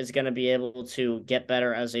Jr. is going to be able to get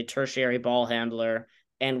better as a tertiary ball handler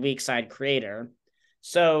and weak side creator.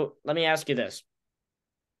 So let me ask you this.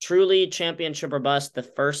 Truly championship or bust the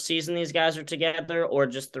first season these guys are together, or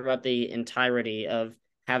just throughout the entirety of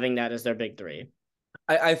having that as their big three?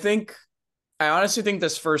 I honestly think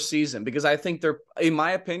this first season, because I think they're, in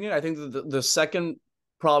my opinion, I think the second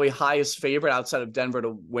probably highest favorite outside of Denver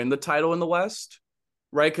to win the title in the West,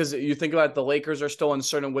 right? Because you think about it, the Lakers are still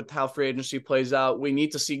uncertain with how free agency plays out. We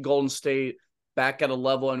need to see Golden State back at a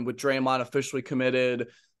level, and with Draymond officially committed.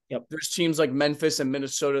 Yep. There's teams like Memphis and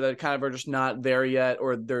Minnesota that kind of are just not there yet,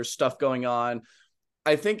 or there's stuff going on.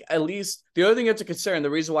 I think at least the other thing you have to consider, and the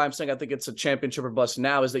reason why I'm saying I think it's a championship or bust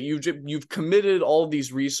now, is that you've committed all of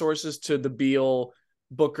these resources to the Beal,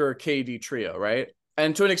 Booker, KD trio, right?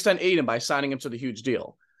 And to an extent, Aiden by signing him to the huge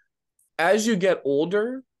deal. As you get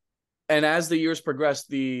older, and as the years progress,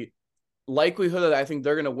 the likelihood that I think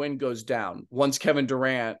they're going to win goes down once Kevin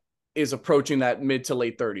Durant is approaching that mid to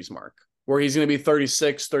late 30s mark, where he's going to be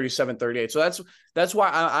 36, 37, 38. So that's why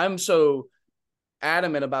I'm so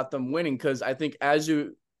adamant about them winning, because I think as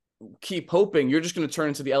you keep hoping, you're just going to turn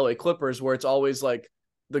into the LA Clippers, where it's always like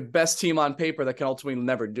the best team on paper that can ultimately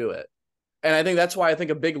never do it. And I think that's why I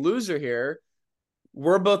think a big loser here,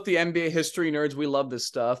 we're both the NBA history nerds, we love this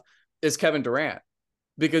stuff, is Kevin Durant.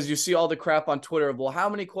 Because you see all the crap on Twitter of, well, how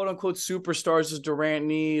many quote unquote superstars does Durant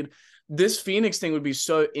need? This Phoenix thing would be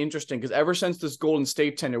so interesting, because ever since this Golden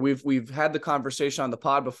State tenure, we've had the conversation on the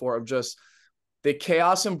pod before of just the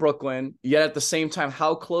chaos in Brooklyn, yet at the same time,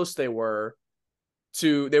 how close they were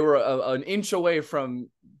an inch away from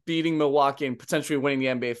beating Milwaukee and potentially winning the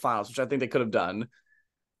NBA Finals, which I think they could have done.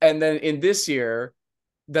 And then in this year,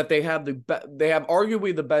 that they have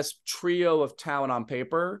arguably the best trio of talent on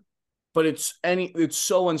paper, but it's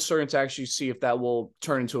so uncertain to actually see if that will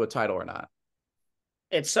turn into a title or not.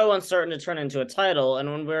 It's so uncertain to turn into a title,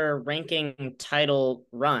 and when we're ranking title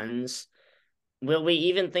runs, will we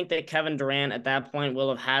even think that Kevin Durant at that point will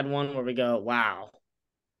have had one where we go, wow,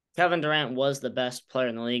 Kevin Durant was the best player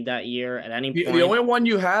in the league that year at any point? The only one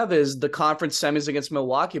you have is the conference semis against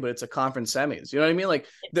Milwaukee, but it's a conference semis. You know what I mean? Like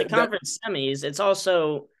the conference semis, it's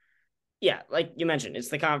also, yeah, like you mentioned, it's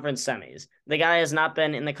the conference semis. The guy has not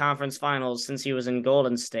been in the conference finals since he was in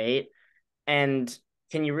Golden State. And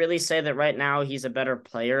can you really say that right now he's a better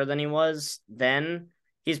player than he was then?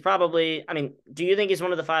 He's probably, I mean, do you think he's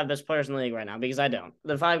one of the 5 best players in the league right now? Because I don't.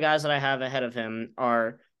 The 5 guys that I have ahead of him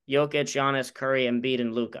are Jokic, Giannis, Curry, Embiid,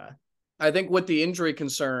 and Luka. I think with the injury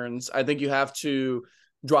concerns, I think you have to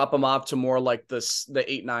drop him off to more like the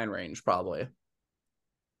 8-9 range, probably.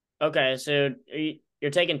 Okay, so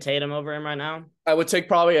you're taking Tatum over him right now? I would take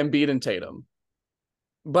probably Embiid and Tatum.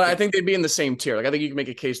 But yeah. I think they'd be in the same tier. Like I think you can make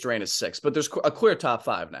a case Durant is 6, but there's a clear top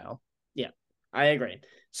 5 now. Yeah, I agree.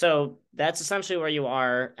 So that's essentially where you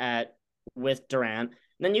are at with Durant. And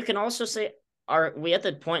then you can also say, are we at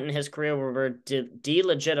the point in his career where we're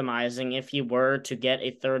delegitimizing if he were to get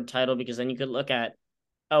a 3rd title? Because then you could look at,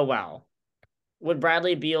 oh, wow, would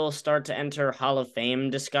Bradley Beal start to enter Hall of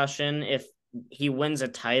Fame discussion if he wins a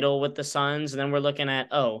title with the Suns? And then we're looking at,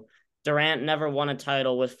 oh, Durant never won a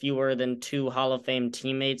title with fewer than 2 Hall of Fame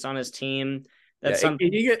teammates on his team. That's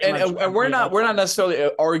something. And we're not necessarily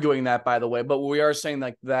arguing that, by the way, but we are saying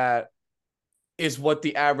like that is what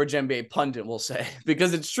the average NBA pundit will say,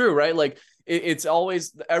 because it's true, right? Like it's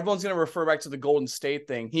always, everyone's going to refer back to the Golden State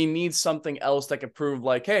thing. He needs something else that could prove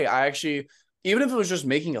like, hey, I actually, even if it was just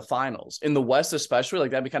making a finals in the West, especially, like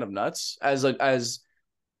that'd be kind of nuts as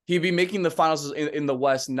he'd be making the finals in the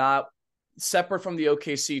West, not separate from the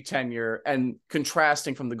OKC tenure and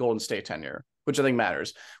contrasting from the Golden State tenure, which I think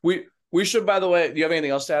matters. We should, by the way, do you have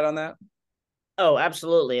anything else to add on that? Oh,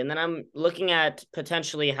 absolutely. And then I'm looking at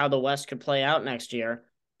potentially how the West could play out next year.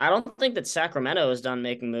 I don't think that Sacramento is done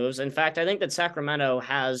making moves. In fact, I think that Sacramento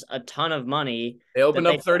has a ton of money They that opened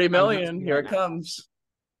they up 30 are million. investing Here right it now. comes.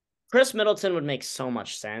 Chris Middleton would make so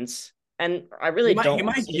much sense. And I He really might he don't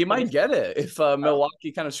might see he might get it if oh,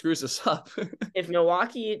 Milwaukee kind of screws this up. if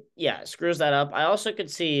Milwaukee, yeah, screws that up. I also could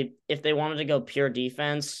see if they wanted to go pure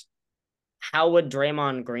defense, how would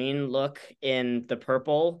Draymond Green look in the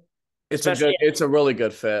purple? Especially It's a really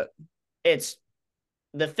good fit. it's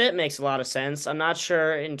the fit makes a lot of sense. I'm not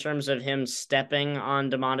sure in terms of him stepping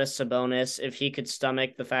on Domantas Sabonis if he could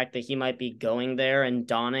stomach the fact that he might be going there and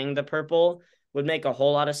donning the purple would make a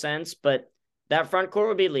whole lot of sense. But that front court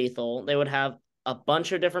would be lethal. They would have a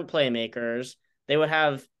bunch of different playmakers. They would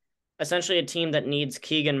have essentially a team that needs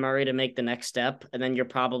Keegan Murray to make the next step, and then you're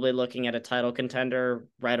probably looking at a title contender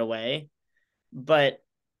right away. But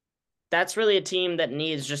that's really a team that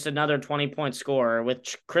needs just another 20-point scorer,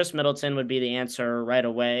 which Chris Middleton would be the answer right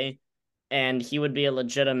away. And he would be a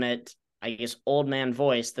legitimate, I guess, old man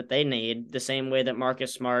voice that they need, the same way that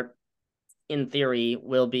Marcus Smart, in theory,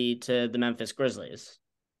 will be to the Memphis Grizzlies.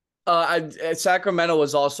 Sacramento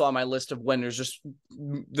was also on my list of winners. Just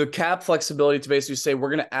the cap flexibility to basically say we're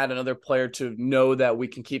going to add another player to know that we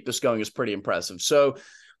can keep this going is pretty impressive. So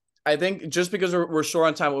I think just because we're short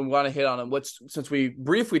on time, we want to hit on it. Since we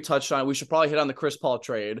briefly touched on it, we should probably hit on the Chris Paul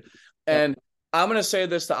trade. Yep. And I'm going to say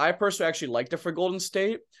this, that I personally actually liked it for Golden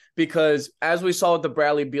State because as we saw with the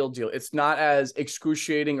Bradley Beal deal, it's not as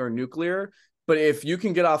excruciating or nuclear, but if you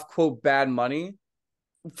can get off, quote, bad money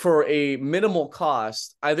for a minimal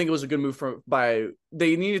cost, I think it was a good move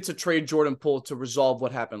they needed to trade Jordan Poole to resolve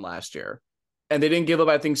what happened last year. And they didn't give up,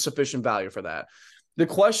 I think, sufficient value for that. The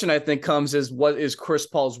question I think comes is what is Chris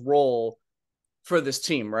Paul's role for this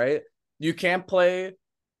team, right? You can't play.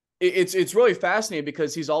 It's really fascinating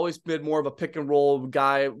because he's always been more of a pick and roll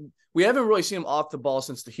guy. We haven't really seen him off the ball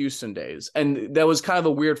since the Houston days. And that was kind of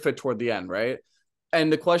a weird fit toward the end, right?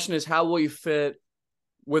 And the question is, how will he fit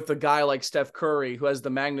with a guy like Steph Curry, who has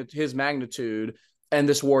his magnitude and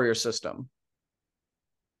this Warrior system?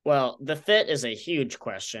 Well, the fit is a huge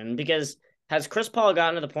question because has Chris Paul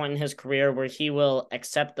gotten to the point in his career where he will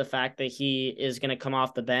accept the fact that he is going to come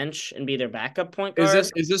off the bench and be their backup point guard?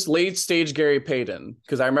 Is this late stage Gary Payton?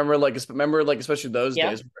 Because I remember especially those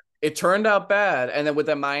days, it turned out bad, and then with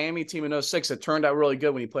that Miami team in 06, it turned out really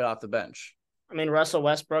good when he played off the bench. I mean, Russell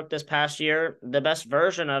Westbrook this past year, the best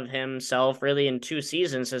version of himself really in 2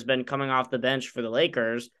 seasons has been coming off the bench for the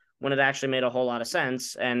Lakers when it actually made a whole lot of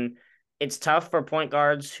sense. And it's tough for point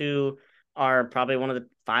guards who are probably one of the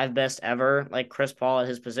 5 best ever, like Chris Paul at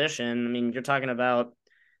his position. I mean, you're talking about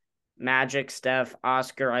Magic, Steph,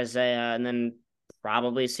 Oscar, Isaiah, and then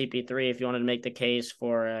probably CP3 if you wanted to make the case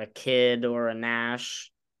for a Kidd or a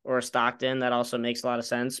Nash or a Stockton. That also makes a lot of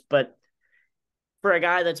sense. But for a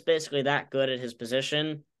guy that's basically that good at his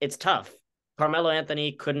position, it's tough. Carmelo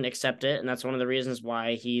Anthony couldn't accept it, and that's one of the reasons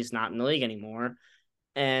why he's not in the league anymore.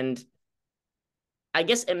 And I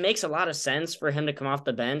guess it makes a lot of sense for him to come off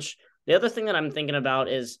the bench. The other thing that I'm thinking about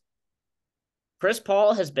is Chris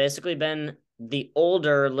Paul has basically been the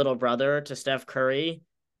older little brother to Steph Curry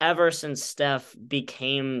ever since Steph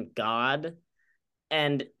became God.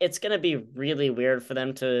 And it's going to be really weird for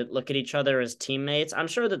them to look at each other as teammates. I'm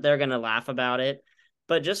sure that they're going to laugh about it.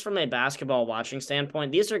 But just from a basketball watching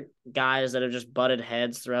standpoint, these are guys that have just butted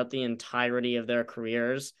heads throughout the entirety of their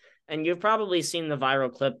careers. And you've probably seen the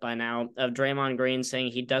viral clip by now of Draymond Green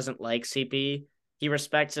saying he doesn't like CP. He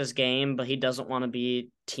respects his game, but he doesn't want to be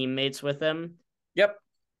teammates with him. Yep.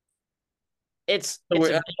 It's a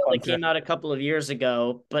video that came out a couple of years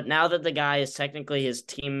ago, but now that the guy is technically his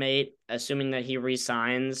teammate, assuming that he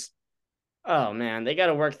resigns, oh man, they got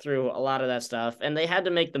to work through a lot of that stuff. And they had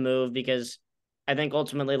to make the move because I think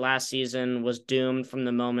ultimately last season was doomed from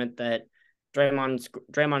the moment that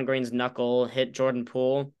Draymond Green's knuckle hit Jordan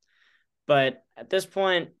Poole. But at this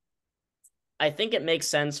point, I think it makes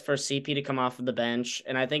sense for CP to come off of the bench,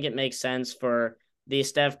 and I think it makes sense for the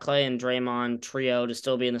Steph, Clay, and Draymond trio to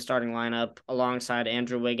still be in the starting lineup alongside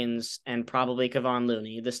Andrew Wiggins and probably Kevon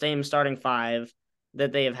Looney, the same starting 5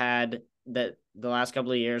 that they have had that the last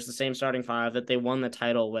couple of years, the same starting 5 that they won the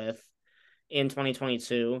title with in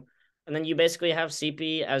 2022. And then you basically have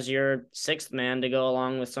CP as your 6th man to go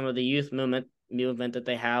along with some of the youth movement that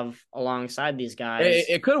they have alongside these guys.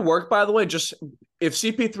 It could work, by the way. Just if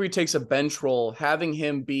CP3 takes a bench role, having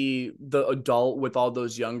him be the adult with all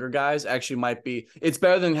those younger guys actually might be. It's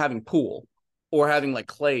better than having Poole or having like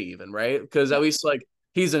Clay even, right? Because at least like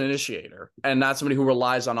he's an initiator and not somebody who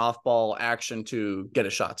relies on off-ball action to get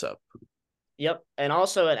his shots up. Yep. And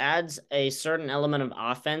also it adds a certain element of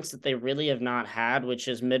offense that they really have not had, which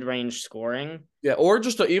is mid-range scoring. Yeah, or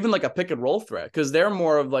just even like a pick and roll threat, because they're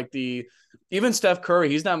more of like even Steph Curry,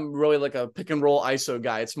 he's not really like a pick and roll ISO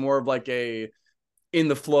guy. It's more of like a in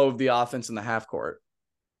the flow of the offense in the half court.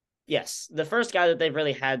 Yes. The first guy that they've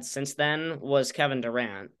really had since then was Kevin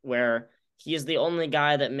Durant, where he is the only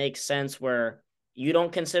guy that makes sense where you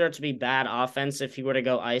don't consider it to be bad offense if he were to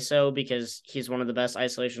go ISO because he's one of the best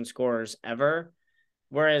isolation scorers ever.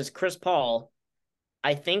 Whereas Chris Paul,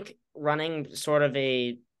 I think running sort of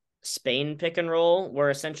a Spain pick and roll where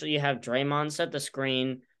essentially you have Draymond set the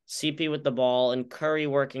screen, CP with the ball, and Curry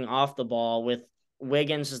working off the ball with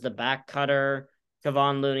Wiggins as the back cutter,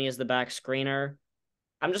 Kevon Looney as the back screener.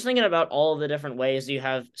 I'm just thinking about all of the different ways you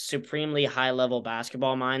have supremely high level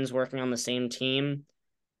basketball minds working on the same team.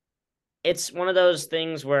 It's one of those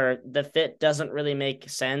things where the fit doesn't really make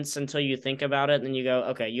sense until you think about it. And then you go,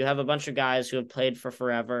 okay, you have a bunch of guys who have played for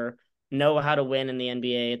forever, know how to win in the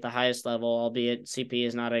NBA at the highest level, albeit CP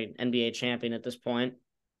is not an NBA champion at this point.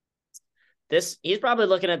 He's probably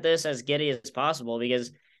looking at this as giddy as possible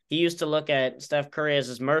because he used to look at Steph Curry as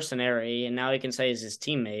his mercenary, and now he can say he's his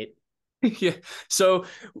teammate. Yeah. So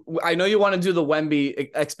I know you want to do the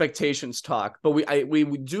Wemby expectations talk, but we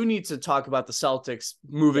do need to talk about the Celtics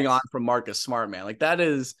moving on from Marcus Smart, man. Like I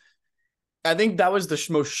think that was the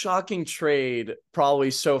most shocking trade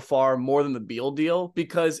probably so far, more than the Beal deal,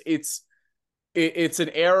 because it's an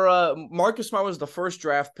era. Marcus Smart was the first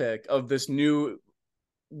draft pick of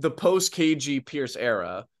the post KG Pierce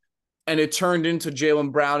era. And it turned into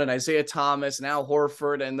Jaylen Brown and Isaiah Thomas and Al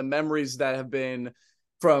Horford and the memories that have been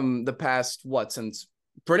from the past, since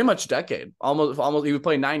pretty much decade, almost he would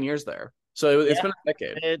play 9 years there. So it's been a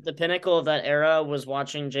decade. The pinnacle of that era was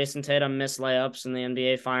watching Jason Tatum miss layups in the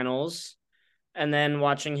NBA finals and then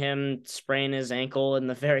watching him sprain his ankle in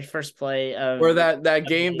the very first play of or that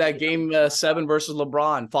game 7 versus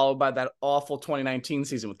LeBron, followed by that awful 2019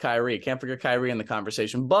 season with Kyrie. Can't forget Kyrie in the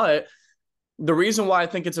conversation. But the reason why I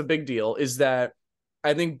think it's a big deal is that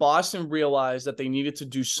I think Boston realized that they needed to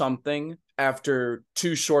do something after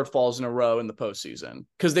 2 shortfalls in a row in the postseason,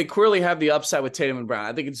 because they clearly have the upside with Tatum and Brown.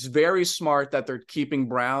 I think it's very smart that they're keeping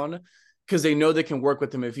Brown because they know they can work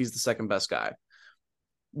with him if he's the second best guy.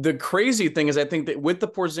 The crazy thing is I think that with the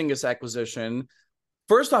Porzingis acquisition,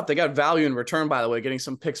 first off, they got value in return, by the way, getting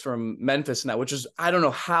some picks from Memphis and that, which is, I don't know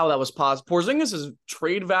how that was possible. Porzingis'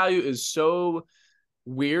 trade value is so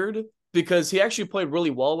weird because he actually played really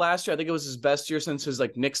well last year. I think it was his best year since his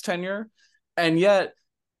Knicks tenure. And yet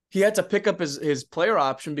he had to pick up his player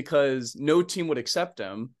option because no team would accept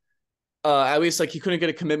him. At least he couldn't get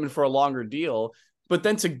a commitment for a longer deal. But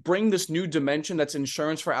then to bring this new dimension that's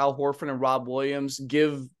insurance for Al Horford and Rob Williams,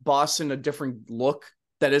 give Boston a different look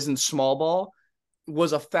that isn't small ball,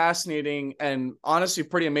 was a fascinating and honestly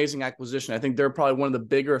pretty amazing acquisition. I think they're probably one of the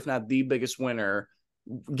bigger, if not the biggest winner,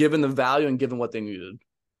 given the value and given what they needed.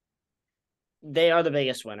 They are the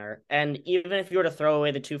biggest winner. And even if you were to throw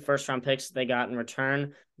away the 2 first-round picks they got in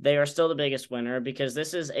return, they are still the biggest winner because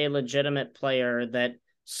this is a legitimate player that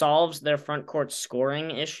solves their front court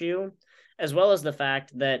scoring issue, as well as the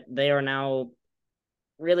fact that they are now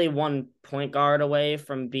really 1 point guard away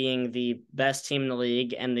from being the best team in the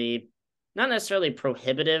league and the not necessarily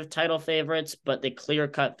prohibitive title favorites, but the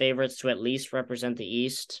clear-cut favorites to at least represent the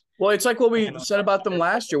East. Well, it's like what we said about them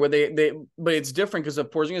last year, where but it's different because of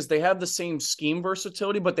Porzingis. They have the same scheme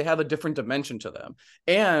versatility, but they have a different dimension to them.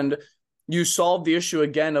 And you solve the issue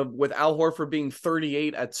again with Al Horford being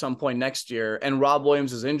 38 at some point next year and Rob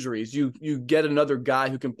Williams' injuries. You get another guy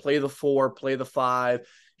who can play the 4, play the 5.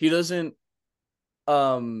 He doesn't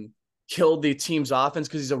kill the team's offense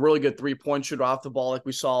because he's a really good 3-point shooter off the ball, like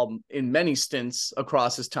we saw in many stints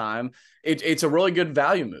across his time. It's a really good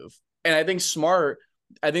value move. And I think Smart,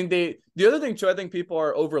 the other thing too, I think people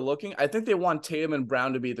are overlooking, I think they want Tatum and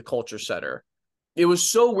Brown to be the culture setter. It was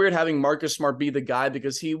so weird having Marcus Smart be the guy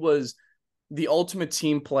because he was the ultimate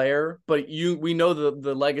team player, but we know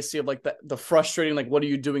the legacy of the frustrating, what are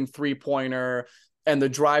you doing 3-pointer and the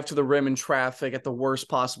drive to the rim in traffic at the worst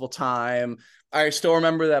possible time. I still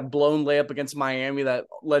remember that blown layup against Miami that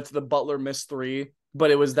led to the Butler missed 3,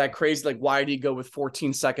 but it was that crazy, why did he go with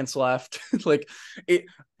 14 seconds left?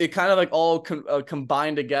 It kind of all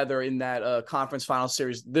combined together in that conference final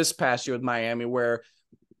series this past year with Miami, where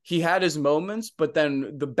he had his moments, but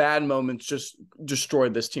then the bad moments just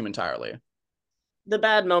destroyed this team entirely. The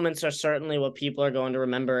bad moments are certainly what people are going to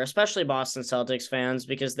remember, especially Boston Celtics fans,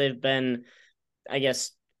 because they've been, I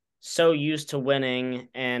guess, so used to winning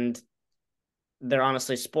and they're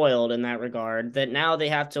honestly spoiled in that regard, that now they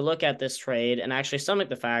have to look at this trade and actually stomach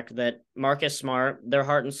the fact that Marcus Smart, their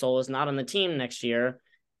heart and soul, is not on the team next year.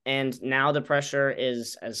 And now the pressure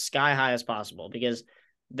is as sky high as possible because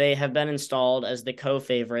they have been installed as the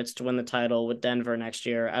co-favorites to win the title with Denver next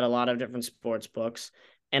year at a lot of different sports books.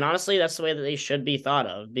 And honestly, that's the way that they should be thought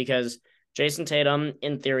of, because Jason Tatum,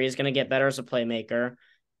 in theory, is going to get better as a playmaker.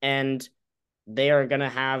 And they are going to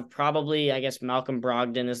have probably, I guess, Malcolm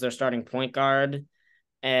Brogdon as their starting point guard.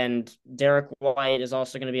 And Derek White is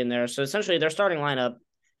also going to be in there. So essentially, their starting lineup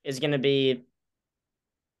is going to be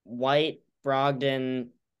White, Brogdon,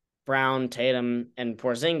 Brown, Tatum, and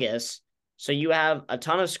Porzingis. So you have a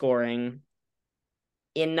ton of scoring,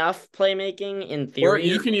 enough playmaking in Or theory.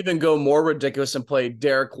 you can even go more ridiculous and play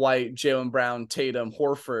Derek White, Jaylen Brown, Tatum,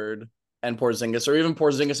 Horford, and Porzingis, or even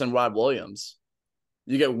Porzingis and Rod Williams.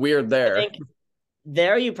 You get weird I there. think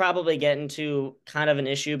there you probably get into kind of an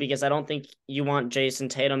issue because I don't think you want Jason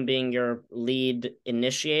Tatum being your lead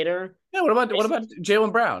initiator. Yeah, what about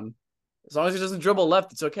Jaylen Brown? As long as he doesn't dribble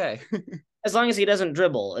left, it's okay. As long as he doesn't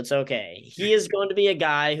dribble, it's okay. He is going to be a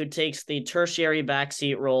guy who takes the tertiary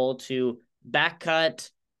backseat role to back cut,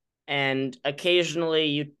 and occasionally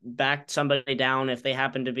you back somebody down if they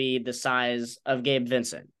happen to be the size of Gabe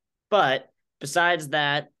Vincent. But besides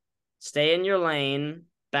that, stay in your lane,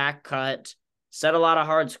 back cut, set a lot of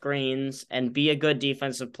hard screens, and be a good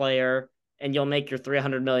defensive player, and you'll make your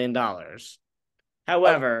 $300 million. Oh,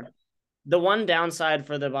 However, the one downside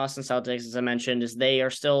for the Boston Celtics, as I mentioned, is they are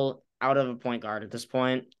still out of a point guard at this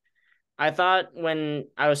point. I thought when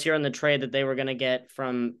I was hearing the trade that they were going to get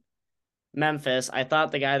from Memphis, I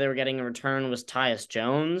thought the guy they were getting in return was Tyus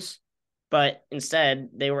Jones, but instead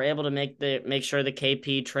they were able to make sure the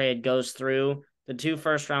KP trade goes through. The 2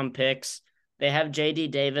 first-round picks. They have JD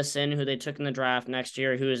Davison, who they took in the draft next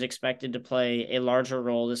year, who is expected to play a larger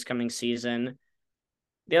role this coming season.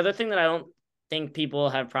 The other thing that I don't think people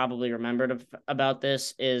have probably remembered about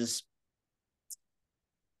this is,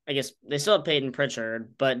 I guess they still have Peyton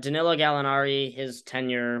Pritchard, but Danilo Gallinari, his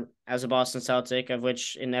tenure as a Boston Celtic, of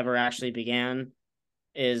which it never actually began,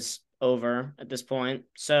 is over at this point.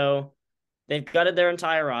 So they've gutted their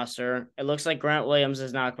entire roster. It looks like Grant Williams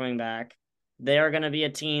is not coming back. They are going to be a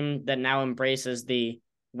team that now embraces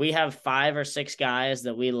we have 5 or 6 guys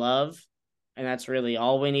that we love, and that's really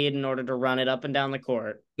all we need in order to run it up and down the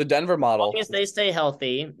court. the Denver As long model. as they stay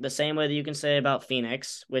healthy, the same way that you can say about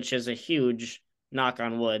Phoenix, which is a huge knock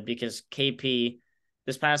on wood because KP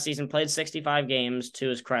this past season played 65 games to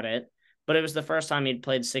his credit, but it was the first time he'd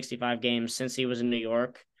played 65 games since he was in New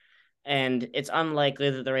York. And it's unlikely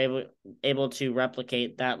that they're able to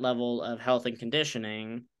replicate that level of health and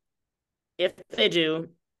conditioning. If they do,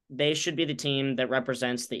 they should be the team that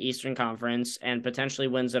represents the Eastern Conference and potentially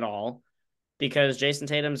wins it all, because Jason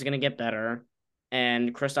Tatum is going to get better,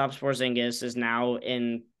 and Kristaps Porzingis is now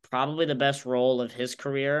in probably the best role of his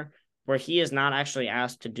career, where he is not actually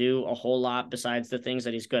asked to do a whole lot besides the things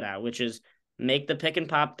that he's good at, which is make the pick and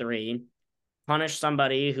pop 3, punish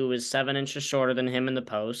somebody who is 7 inches shorter than him in the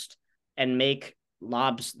post, and make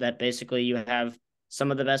lobs that basically you have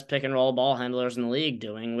some of the best pick and roll ball handlers in the league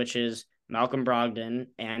doing, which is Malcolm Brogdon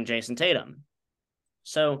and Jason Tatum.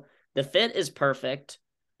 So the fit is perfect.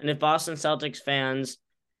 And if Boston Celtics fans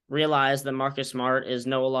realize that Marcus Smart is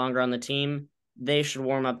no longer on the team, they should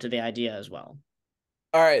warm up to the idea as well.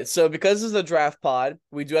 All right, so because this is a draft pod,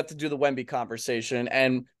 we do have to do the Wemby conversation,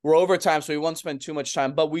 and we're over time, so we won't spend too much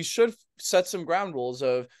time, but we should set some ground rules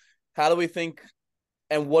of how do we think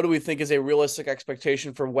and what do we think is a realistic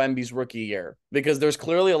expectation for Wemby's rookie year? Because there's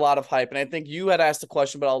clearly a lot of hype, and I think you had asked the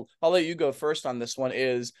question, but I'll let you go first on this one.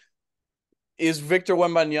 Is Victor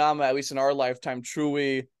Wembanyama, at least in our lifetime,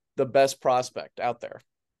 truly the best prospect out there?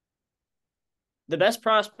 The best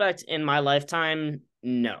prospect in my lifetime,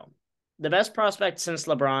 no. The best prospect since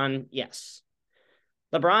LeBron, yes.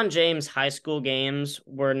 LeBron James' high school games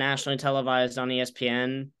were nationally televised on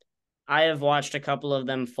ESPN. I have watched a couple of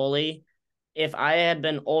them fully. If I had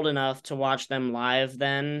been old enough to watch them live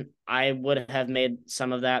then, I would have made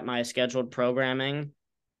some of that my scheduled programming.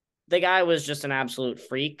 The guy was just an absolute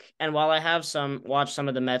freak. And while I have watched some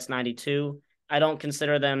of the Mets 92, I don't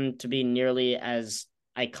consider them to be nearly as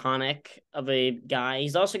iconic of a guy.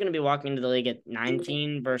 He's also going to be walking into the league at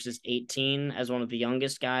 19 versus 18 as one of the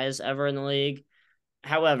youngest guys ever in the league.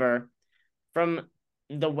 However, from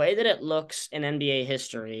the way that it looks in NBA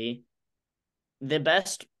history, the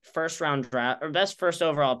best first round draft or best first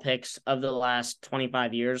overall picks of the last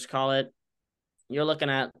 25 years, call it, you're looking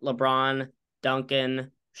at LeBron,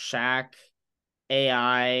 Duncan, Shaq,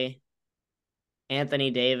 AI,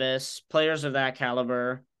 Anthony Davis, players of that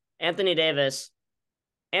caliber. Anthony Davis,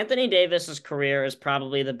 Anthony Davis's career is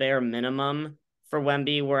probably the bare minimum for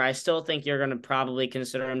Wemby, where I still think you're going to probably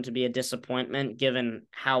consider him to be a disappointment given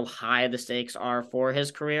how high the stakes are for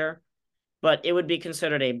his career. But it would be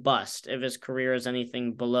considered a bust if his career is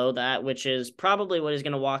anything below that, which is probably what he's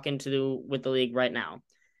going to walk into with the league right now.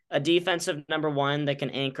 A defensive number one that can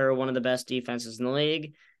anchor one of the best defenses in the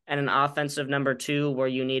league, and an offensive number two where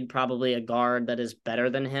you need probably a guard that is better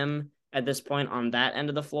than him at this point on that end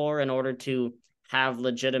of the floor in order to have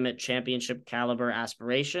legitimate championship caliber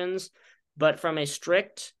aspirations. But from a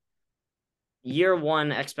strict year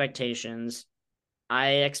one expectations, I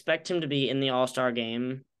expect him to be in the All-Star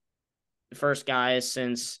game. First guy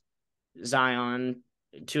since Zion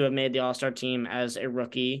to have made the All-Star team as a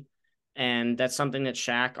rookie. And that's something that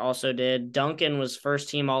Shaq also did. Dunkin was first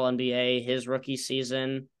team All-NBA his rookie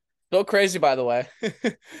season. So crazy, by the way.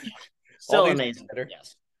 Still amazing.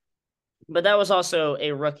 Yes. But that was also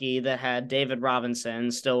a rookie that had David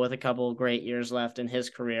Robinson still with a couple of great years left in his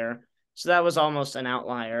career. So that was almost an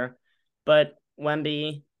outlier. But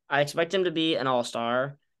Wemby, I expect him to be an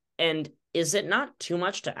all-star. And is it not too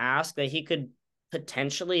much to ask that he could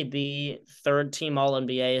potentially be third team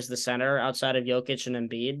All-NBA as the center outside of Jokic and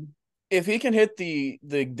Embiid? If he can hit the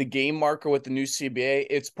game marker with the new CBA,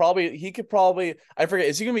 it's probably I forget,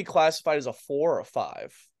 is he gonna be classified as a 4 or a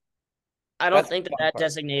 5? I don't think that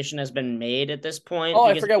designation has been made at this point. Oh,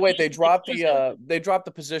 I forget. Wait, they dropped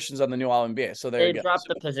the positions on the new All NBA. So there you go. They dropped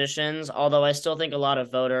the positions, although I still think a lot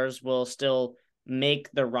of voters will still make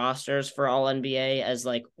the rosters for All NBA as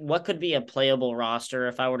like what could be a playable roster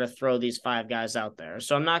if I were to throw these five guys out there.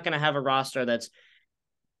 So I'm not going to have a roster that's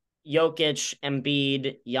Jokic,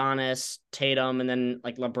 Embiid, Giannis, Tatum, and then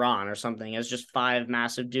like LeBron or something as just five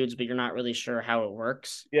massive dudes, but you're not really sure how it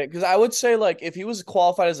works. Yeah, because I would say like if he was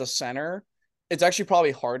qualified as a center, it's actually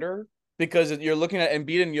probably harder because you're looking at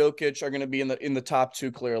Embiid and Jokic are going to be in the top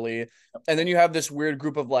two clearly, and then you have this weird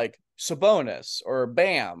group of like Sabonis or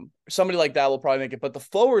Bam, somebody like that will probably make it. But the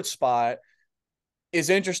forward spot is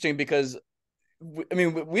interesting because I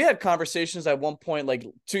mean, we had conversations at one point, like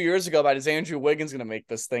 2 years ago, about is Andrew Wiggins going to make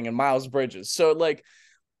this thing and Miles Bridges. So, like,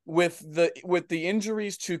 with the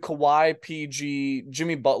injuries to Kawhi, PG,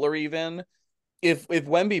 Jimmy Butler, even if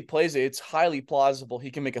Wemby plays it, it's highly plausible he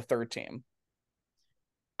can make a third team.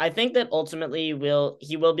 I think that ultimately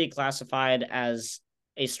he will be classified as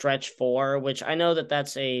a stretch four, which I know that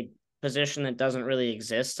that's a position that doesn't really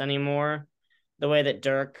exist anymore. The way that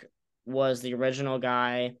Dirk was the original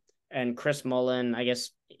guy and Chris Mullin, I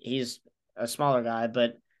guess he's a smaller guy,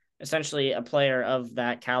 but essentially a player of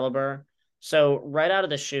that caliber. So right out of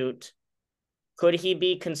the chute, could he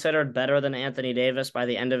be considered better than Anthony Davis by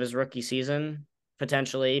the end of his rookie season?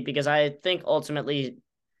 Potentially, because I think ultimately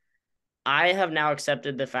I have now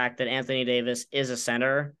accepted the fact that Anthony Davis is a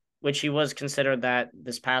center, which he was considered that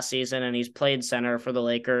this past season, and he's played center for the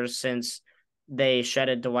Lakers since they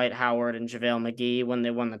shedded Dwight Howard and JaVale McGee when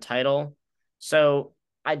they won the title. So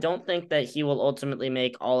I don't think that he will ultimately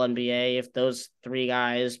make All NBA if those three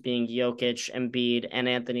guys, being Jokic, Embiid, and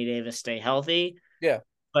Anthony Davis, stay healthy. Yeah.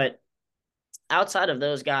 But outside of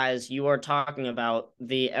those guys, you are talking about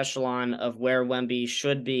the echelon of where Wemby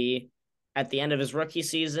should be at the end of his rookie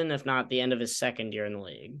season, if not the end of his second year in the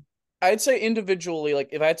league. I'd say individually, like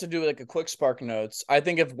if I had to do like a quick spark notes, I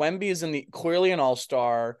think if Wemby is clearly an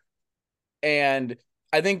all-star, and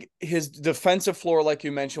I think his defensive floor, like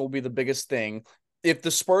you mentioned, will be the biggest thing. If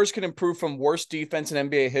the Spurs can improve from worst defense in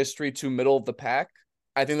NBA history to middle of the pack,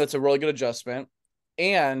 I think that's a really good adjustment.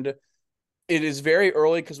 And it is very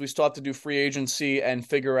early because we still have to do free agency and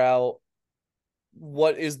figure out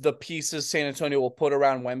what is the pieces San Antonio will put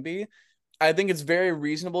around Wemby. I think it's very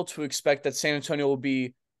reasonable to expect that San Antonio will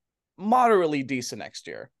be moderately decent next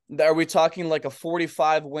year. Are we talking like a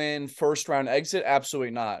 45-win first-round exit?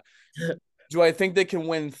 Absolutely not. Do I think they can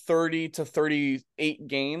win 30 to 38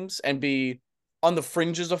 games and be on the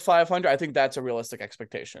fringes of 500? I think that's a realistic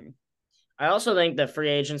expectation. I also think that free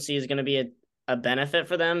agency is going to be a benefit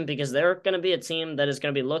for them because they're going to be a team that is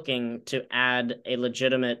going to be looking to add a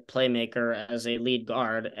legitimate playmaker as a lead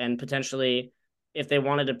guard, and potentially if they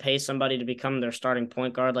wanted to pay somebody to become their starting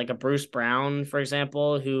point guard, like a Bruce Brown, for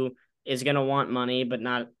example, who is going to want money, but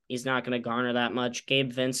he's not going to garner that much.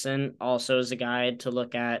 Gabe Vincent also is a guy to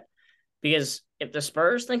look at, because if the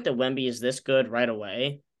Spurs think that Wemby is this good right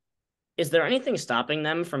away, is there anything stopping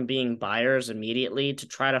them from being buyers immediately to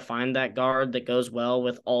try to find that guard that goes well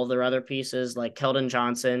with all their other pieces like Keldon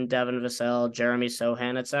Johnson, Devin Vassell, Jeremy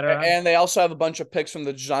Sohan, etc.? And they also have a bunch of picks from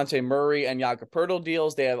the DeJounte Murray and Jakob Poeltl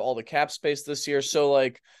deals. They have all the cap space this year. So,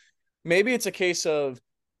 like, maybe it's a case of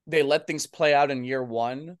they let things play out in year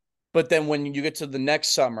one, but then when you get to the next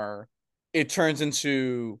summer, it turns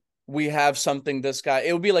into we have something this guy.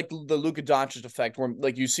 It would be like the Luka Doncic effect where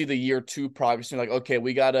like you see the year 2 progress and you're like, okay,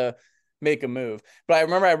 we gotta make a move. But I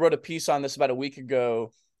remember I wrote a piece on this about a week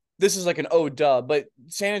ago. This is like an duh, but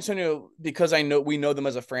San Antonio, because I know we know them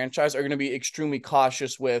as a franchise, are gonna be extremely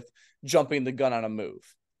cautious with jumping the gun on a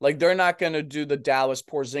move. Like they're not gonna do the Dallas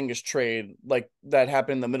Porzingis trade like that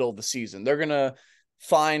happened in the middle of the season. They're gonna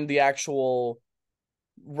find the actual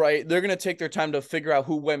right. They're going to take their time to figure out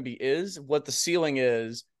who Wemby is, what the ceiling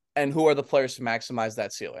is, and who are the players to maximize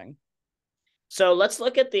that ceiling. So let's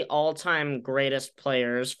look at the all-time greatest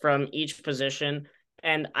players from each position.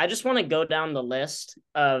 And I just want to go down the list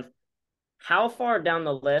of how far down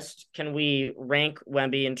the list can we rank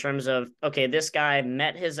Wemby in terms of, okay, this guy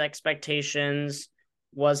met his expectations,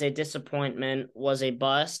 was a disappointment, was a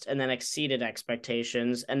bust, and then exceeded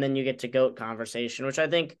expectations. And then you get to GOAT conversation, which I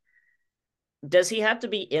think, does he have to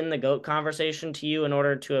be in the GOAT conversation to you in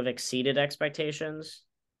order to have exceeded expectations?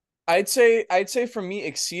 I'd say for me,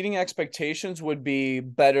 exceeding expectations would be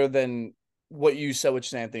better than what you said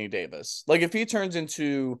with Anthony Davis. Like if he turns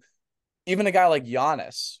into even a guy like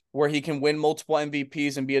Giannis, where he can win multiple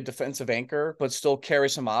MVPs and be a defensive anchor, but still carry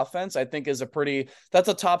some offense, I think is that's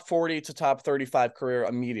a top 40 to top 35 career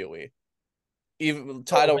immediately. Even Oh,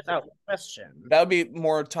 title, without question. that would be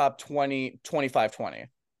more top 20, 25, 20.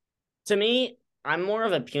 To me, I'm more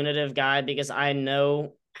of a punitive guy because I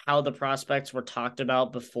know how the prospects were talked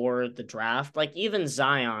about before the draft. Like even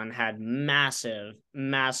Zion had massive,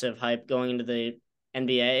 massive hype going into the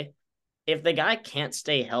NBA. If the guy can't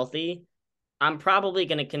stay healthy, I'm probably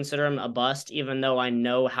going to consider him a bust, even though I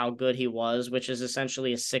know how good he was, which is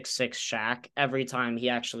essentially a 6'6" Shaq every time he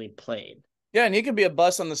actually played. Yeah, and he could be a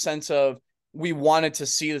bust on the sense of we wanted to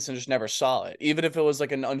see this and just never saw it. Even if it was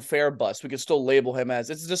like an unfair bust, we could still label him as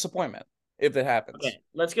it's a disappointment if it happens. Okay,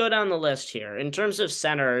 let's go down the list here. In terms of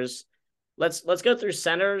centers, let's go through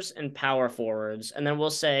centers and power forwards, and then we'll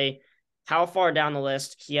say how far down the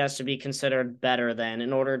list he has to be considered better than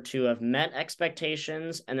in order to have met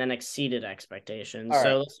expectations and then exceeded expectations. All right.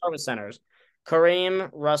 So let's start with centers. Kareem,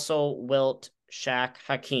 Russell, Wilt, Shaq,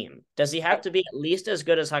 Hakeem. Does he have to be at least as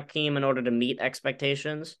good as Hakeem in order to meet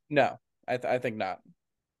expectations? No, I think not.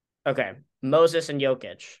 Okay. Moses and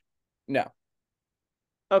Jokic. No.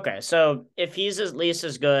 Okay, so if he's at least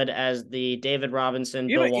as good as the David Robinson,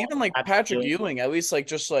 Bill Even Walton, like Patrick Patrick Ewing, Ewing, at least like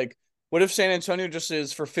just like what if San Antonio just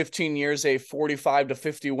is for 15 years a 45 to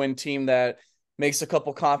 50 win team that makes a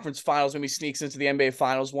couple conference finals, maybe sneaks into the NBA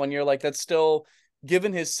finals one year? Like that's still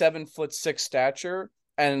given his 7'6" stature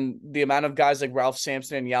and the amount of guys like Ralph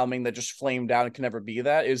Sampson and Yao Ming that just flamed out and can never be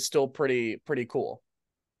that is still pretty cool.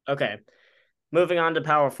 Okay, moving on to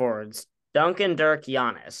power forwards. Duncan, Dirk,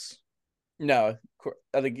 Giannis. No,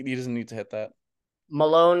 I think he doesn't need to hit that.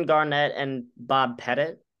 Malone, Garnett, and Bob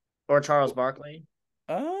Pettit or Charles Barkley.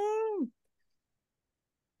 Um,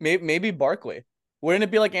 maybe Barkley. Wouldn't it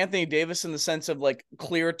be like Anthony Davis in the sense of like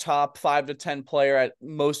clear top 5 to 10 player at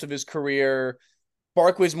most of his career?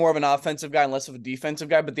 Barkley's more of an offensive guy and less of a defensive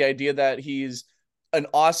guy, but the idea that he's an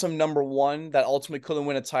awesome number one that ultimately couldn't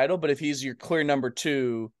win a title, but if he's your clear number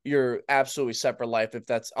two, you're absolutely set for life if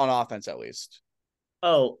that's on offense at least.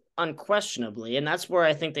 Oh, unquestionably. And that's where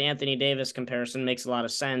I think the Anthony Davis comparison makes a lot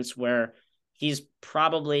of sense, where he's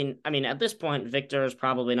probably, I mean, at this point, Victor is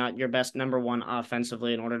probably not your best number one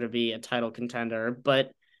offensively in order to be a title contender.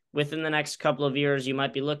 But within the next couple of years, you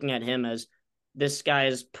might be looking at him as this guy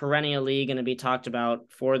is perennially going to be talked about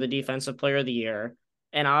for the defensive player of the year.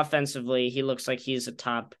 And offensively, he looks like he's a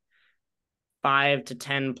top 5 to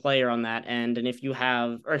 10 player on that end. And if you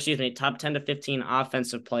have, or excuse me, top 10 to 15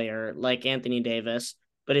 offensive player like Anthony Davis,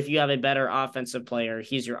 but if you have a better offensive player,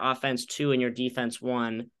 he's your offense 2 and your defense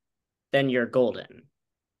 1, then you're golden.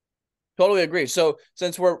 Totally agree. So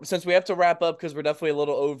since we have to wrap up because we're definitely a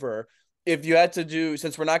little over, if you had to do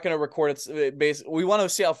since we're not going to record it, we want to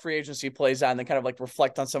see how free agency plays out and then kind of like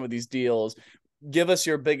reflect on some of these deals. Give us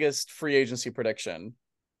your biggest free agency prediction.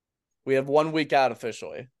 We have 1 week out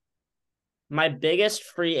officially. My biggest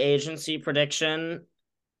free agency prediction,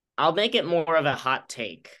 I'll make it more of a hot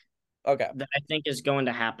take Okay. that I think is going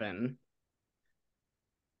to happen.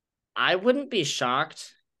 I wouldn't be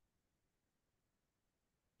shocked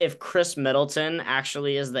if Chris Middleton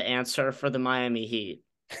actually is the answer for the Miami Heat.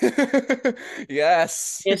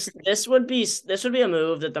 Yes. This would be a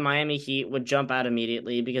move that the Miami Heat would jump out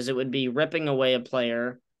immediately because it would be ripping away a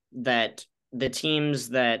player that the teams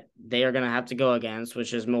that they are going to have to go against,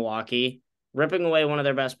 which is Milwaukee, ripping away one of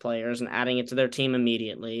their best players and adding it to their team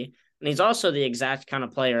immediately. And he's also the exact kind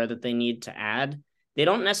of player that they need to add. They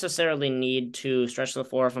don't necessarily need to stretch the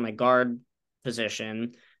floor from a guard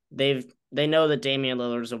position. They've they know that Damian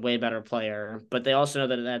Lillard is a way better player, but they also know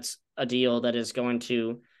that that's a deal that is going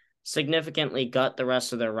to significantly gut the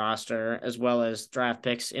rest of their roster as well as draft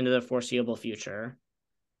picks into the foreseeable future.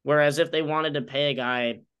 Whereas if they wanted to pay a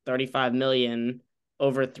guy 35 million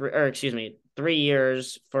over 3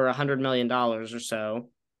 years for $100 million or so,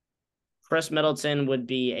 Chris Middleton would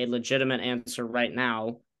be a legitimate answer right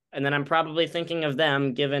now. And then I'm probably thinking of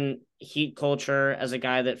them, given Heat culture, as a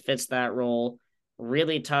guy that fits that role.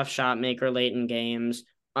 Really tough shot maker late in games,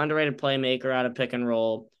 underrated playmaker out of pick and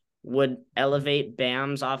roll, would elevate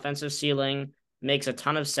Bam's offensive ceiling, makes a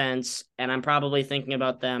ton of sense. And I'm probably thinking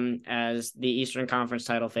about them as the Eastern Conference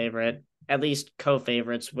title favorite, at least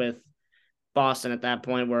co-favorites with Boston at that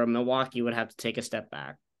point, where Milwaukee would have to take a step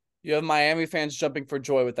back. You have Miami fans jumping for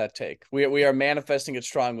joy with that take. We are manifesting it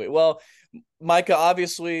strongly. Well, Micah,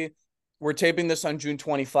 obviously, we're taping this on June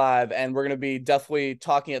 25, and we're going to be definitely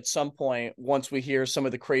talking at some point once we hear some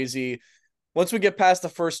of the crazy, once we get past the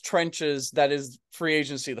first trenches, that is free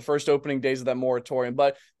agency, the first opening days of that moratorium.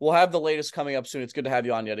 But we'll have the latest coming up soon. It's good to have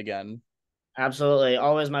you on yet again. Absolutely.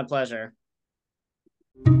 Always my pleasure.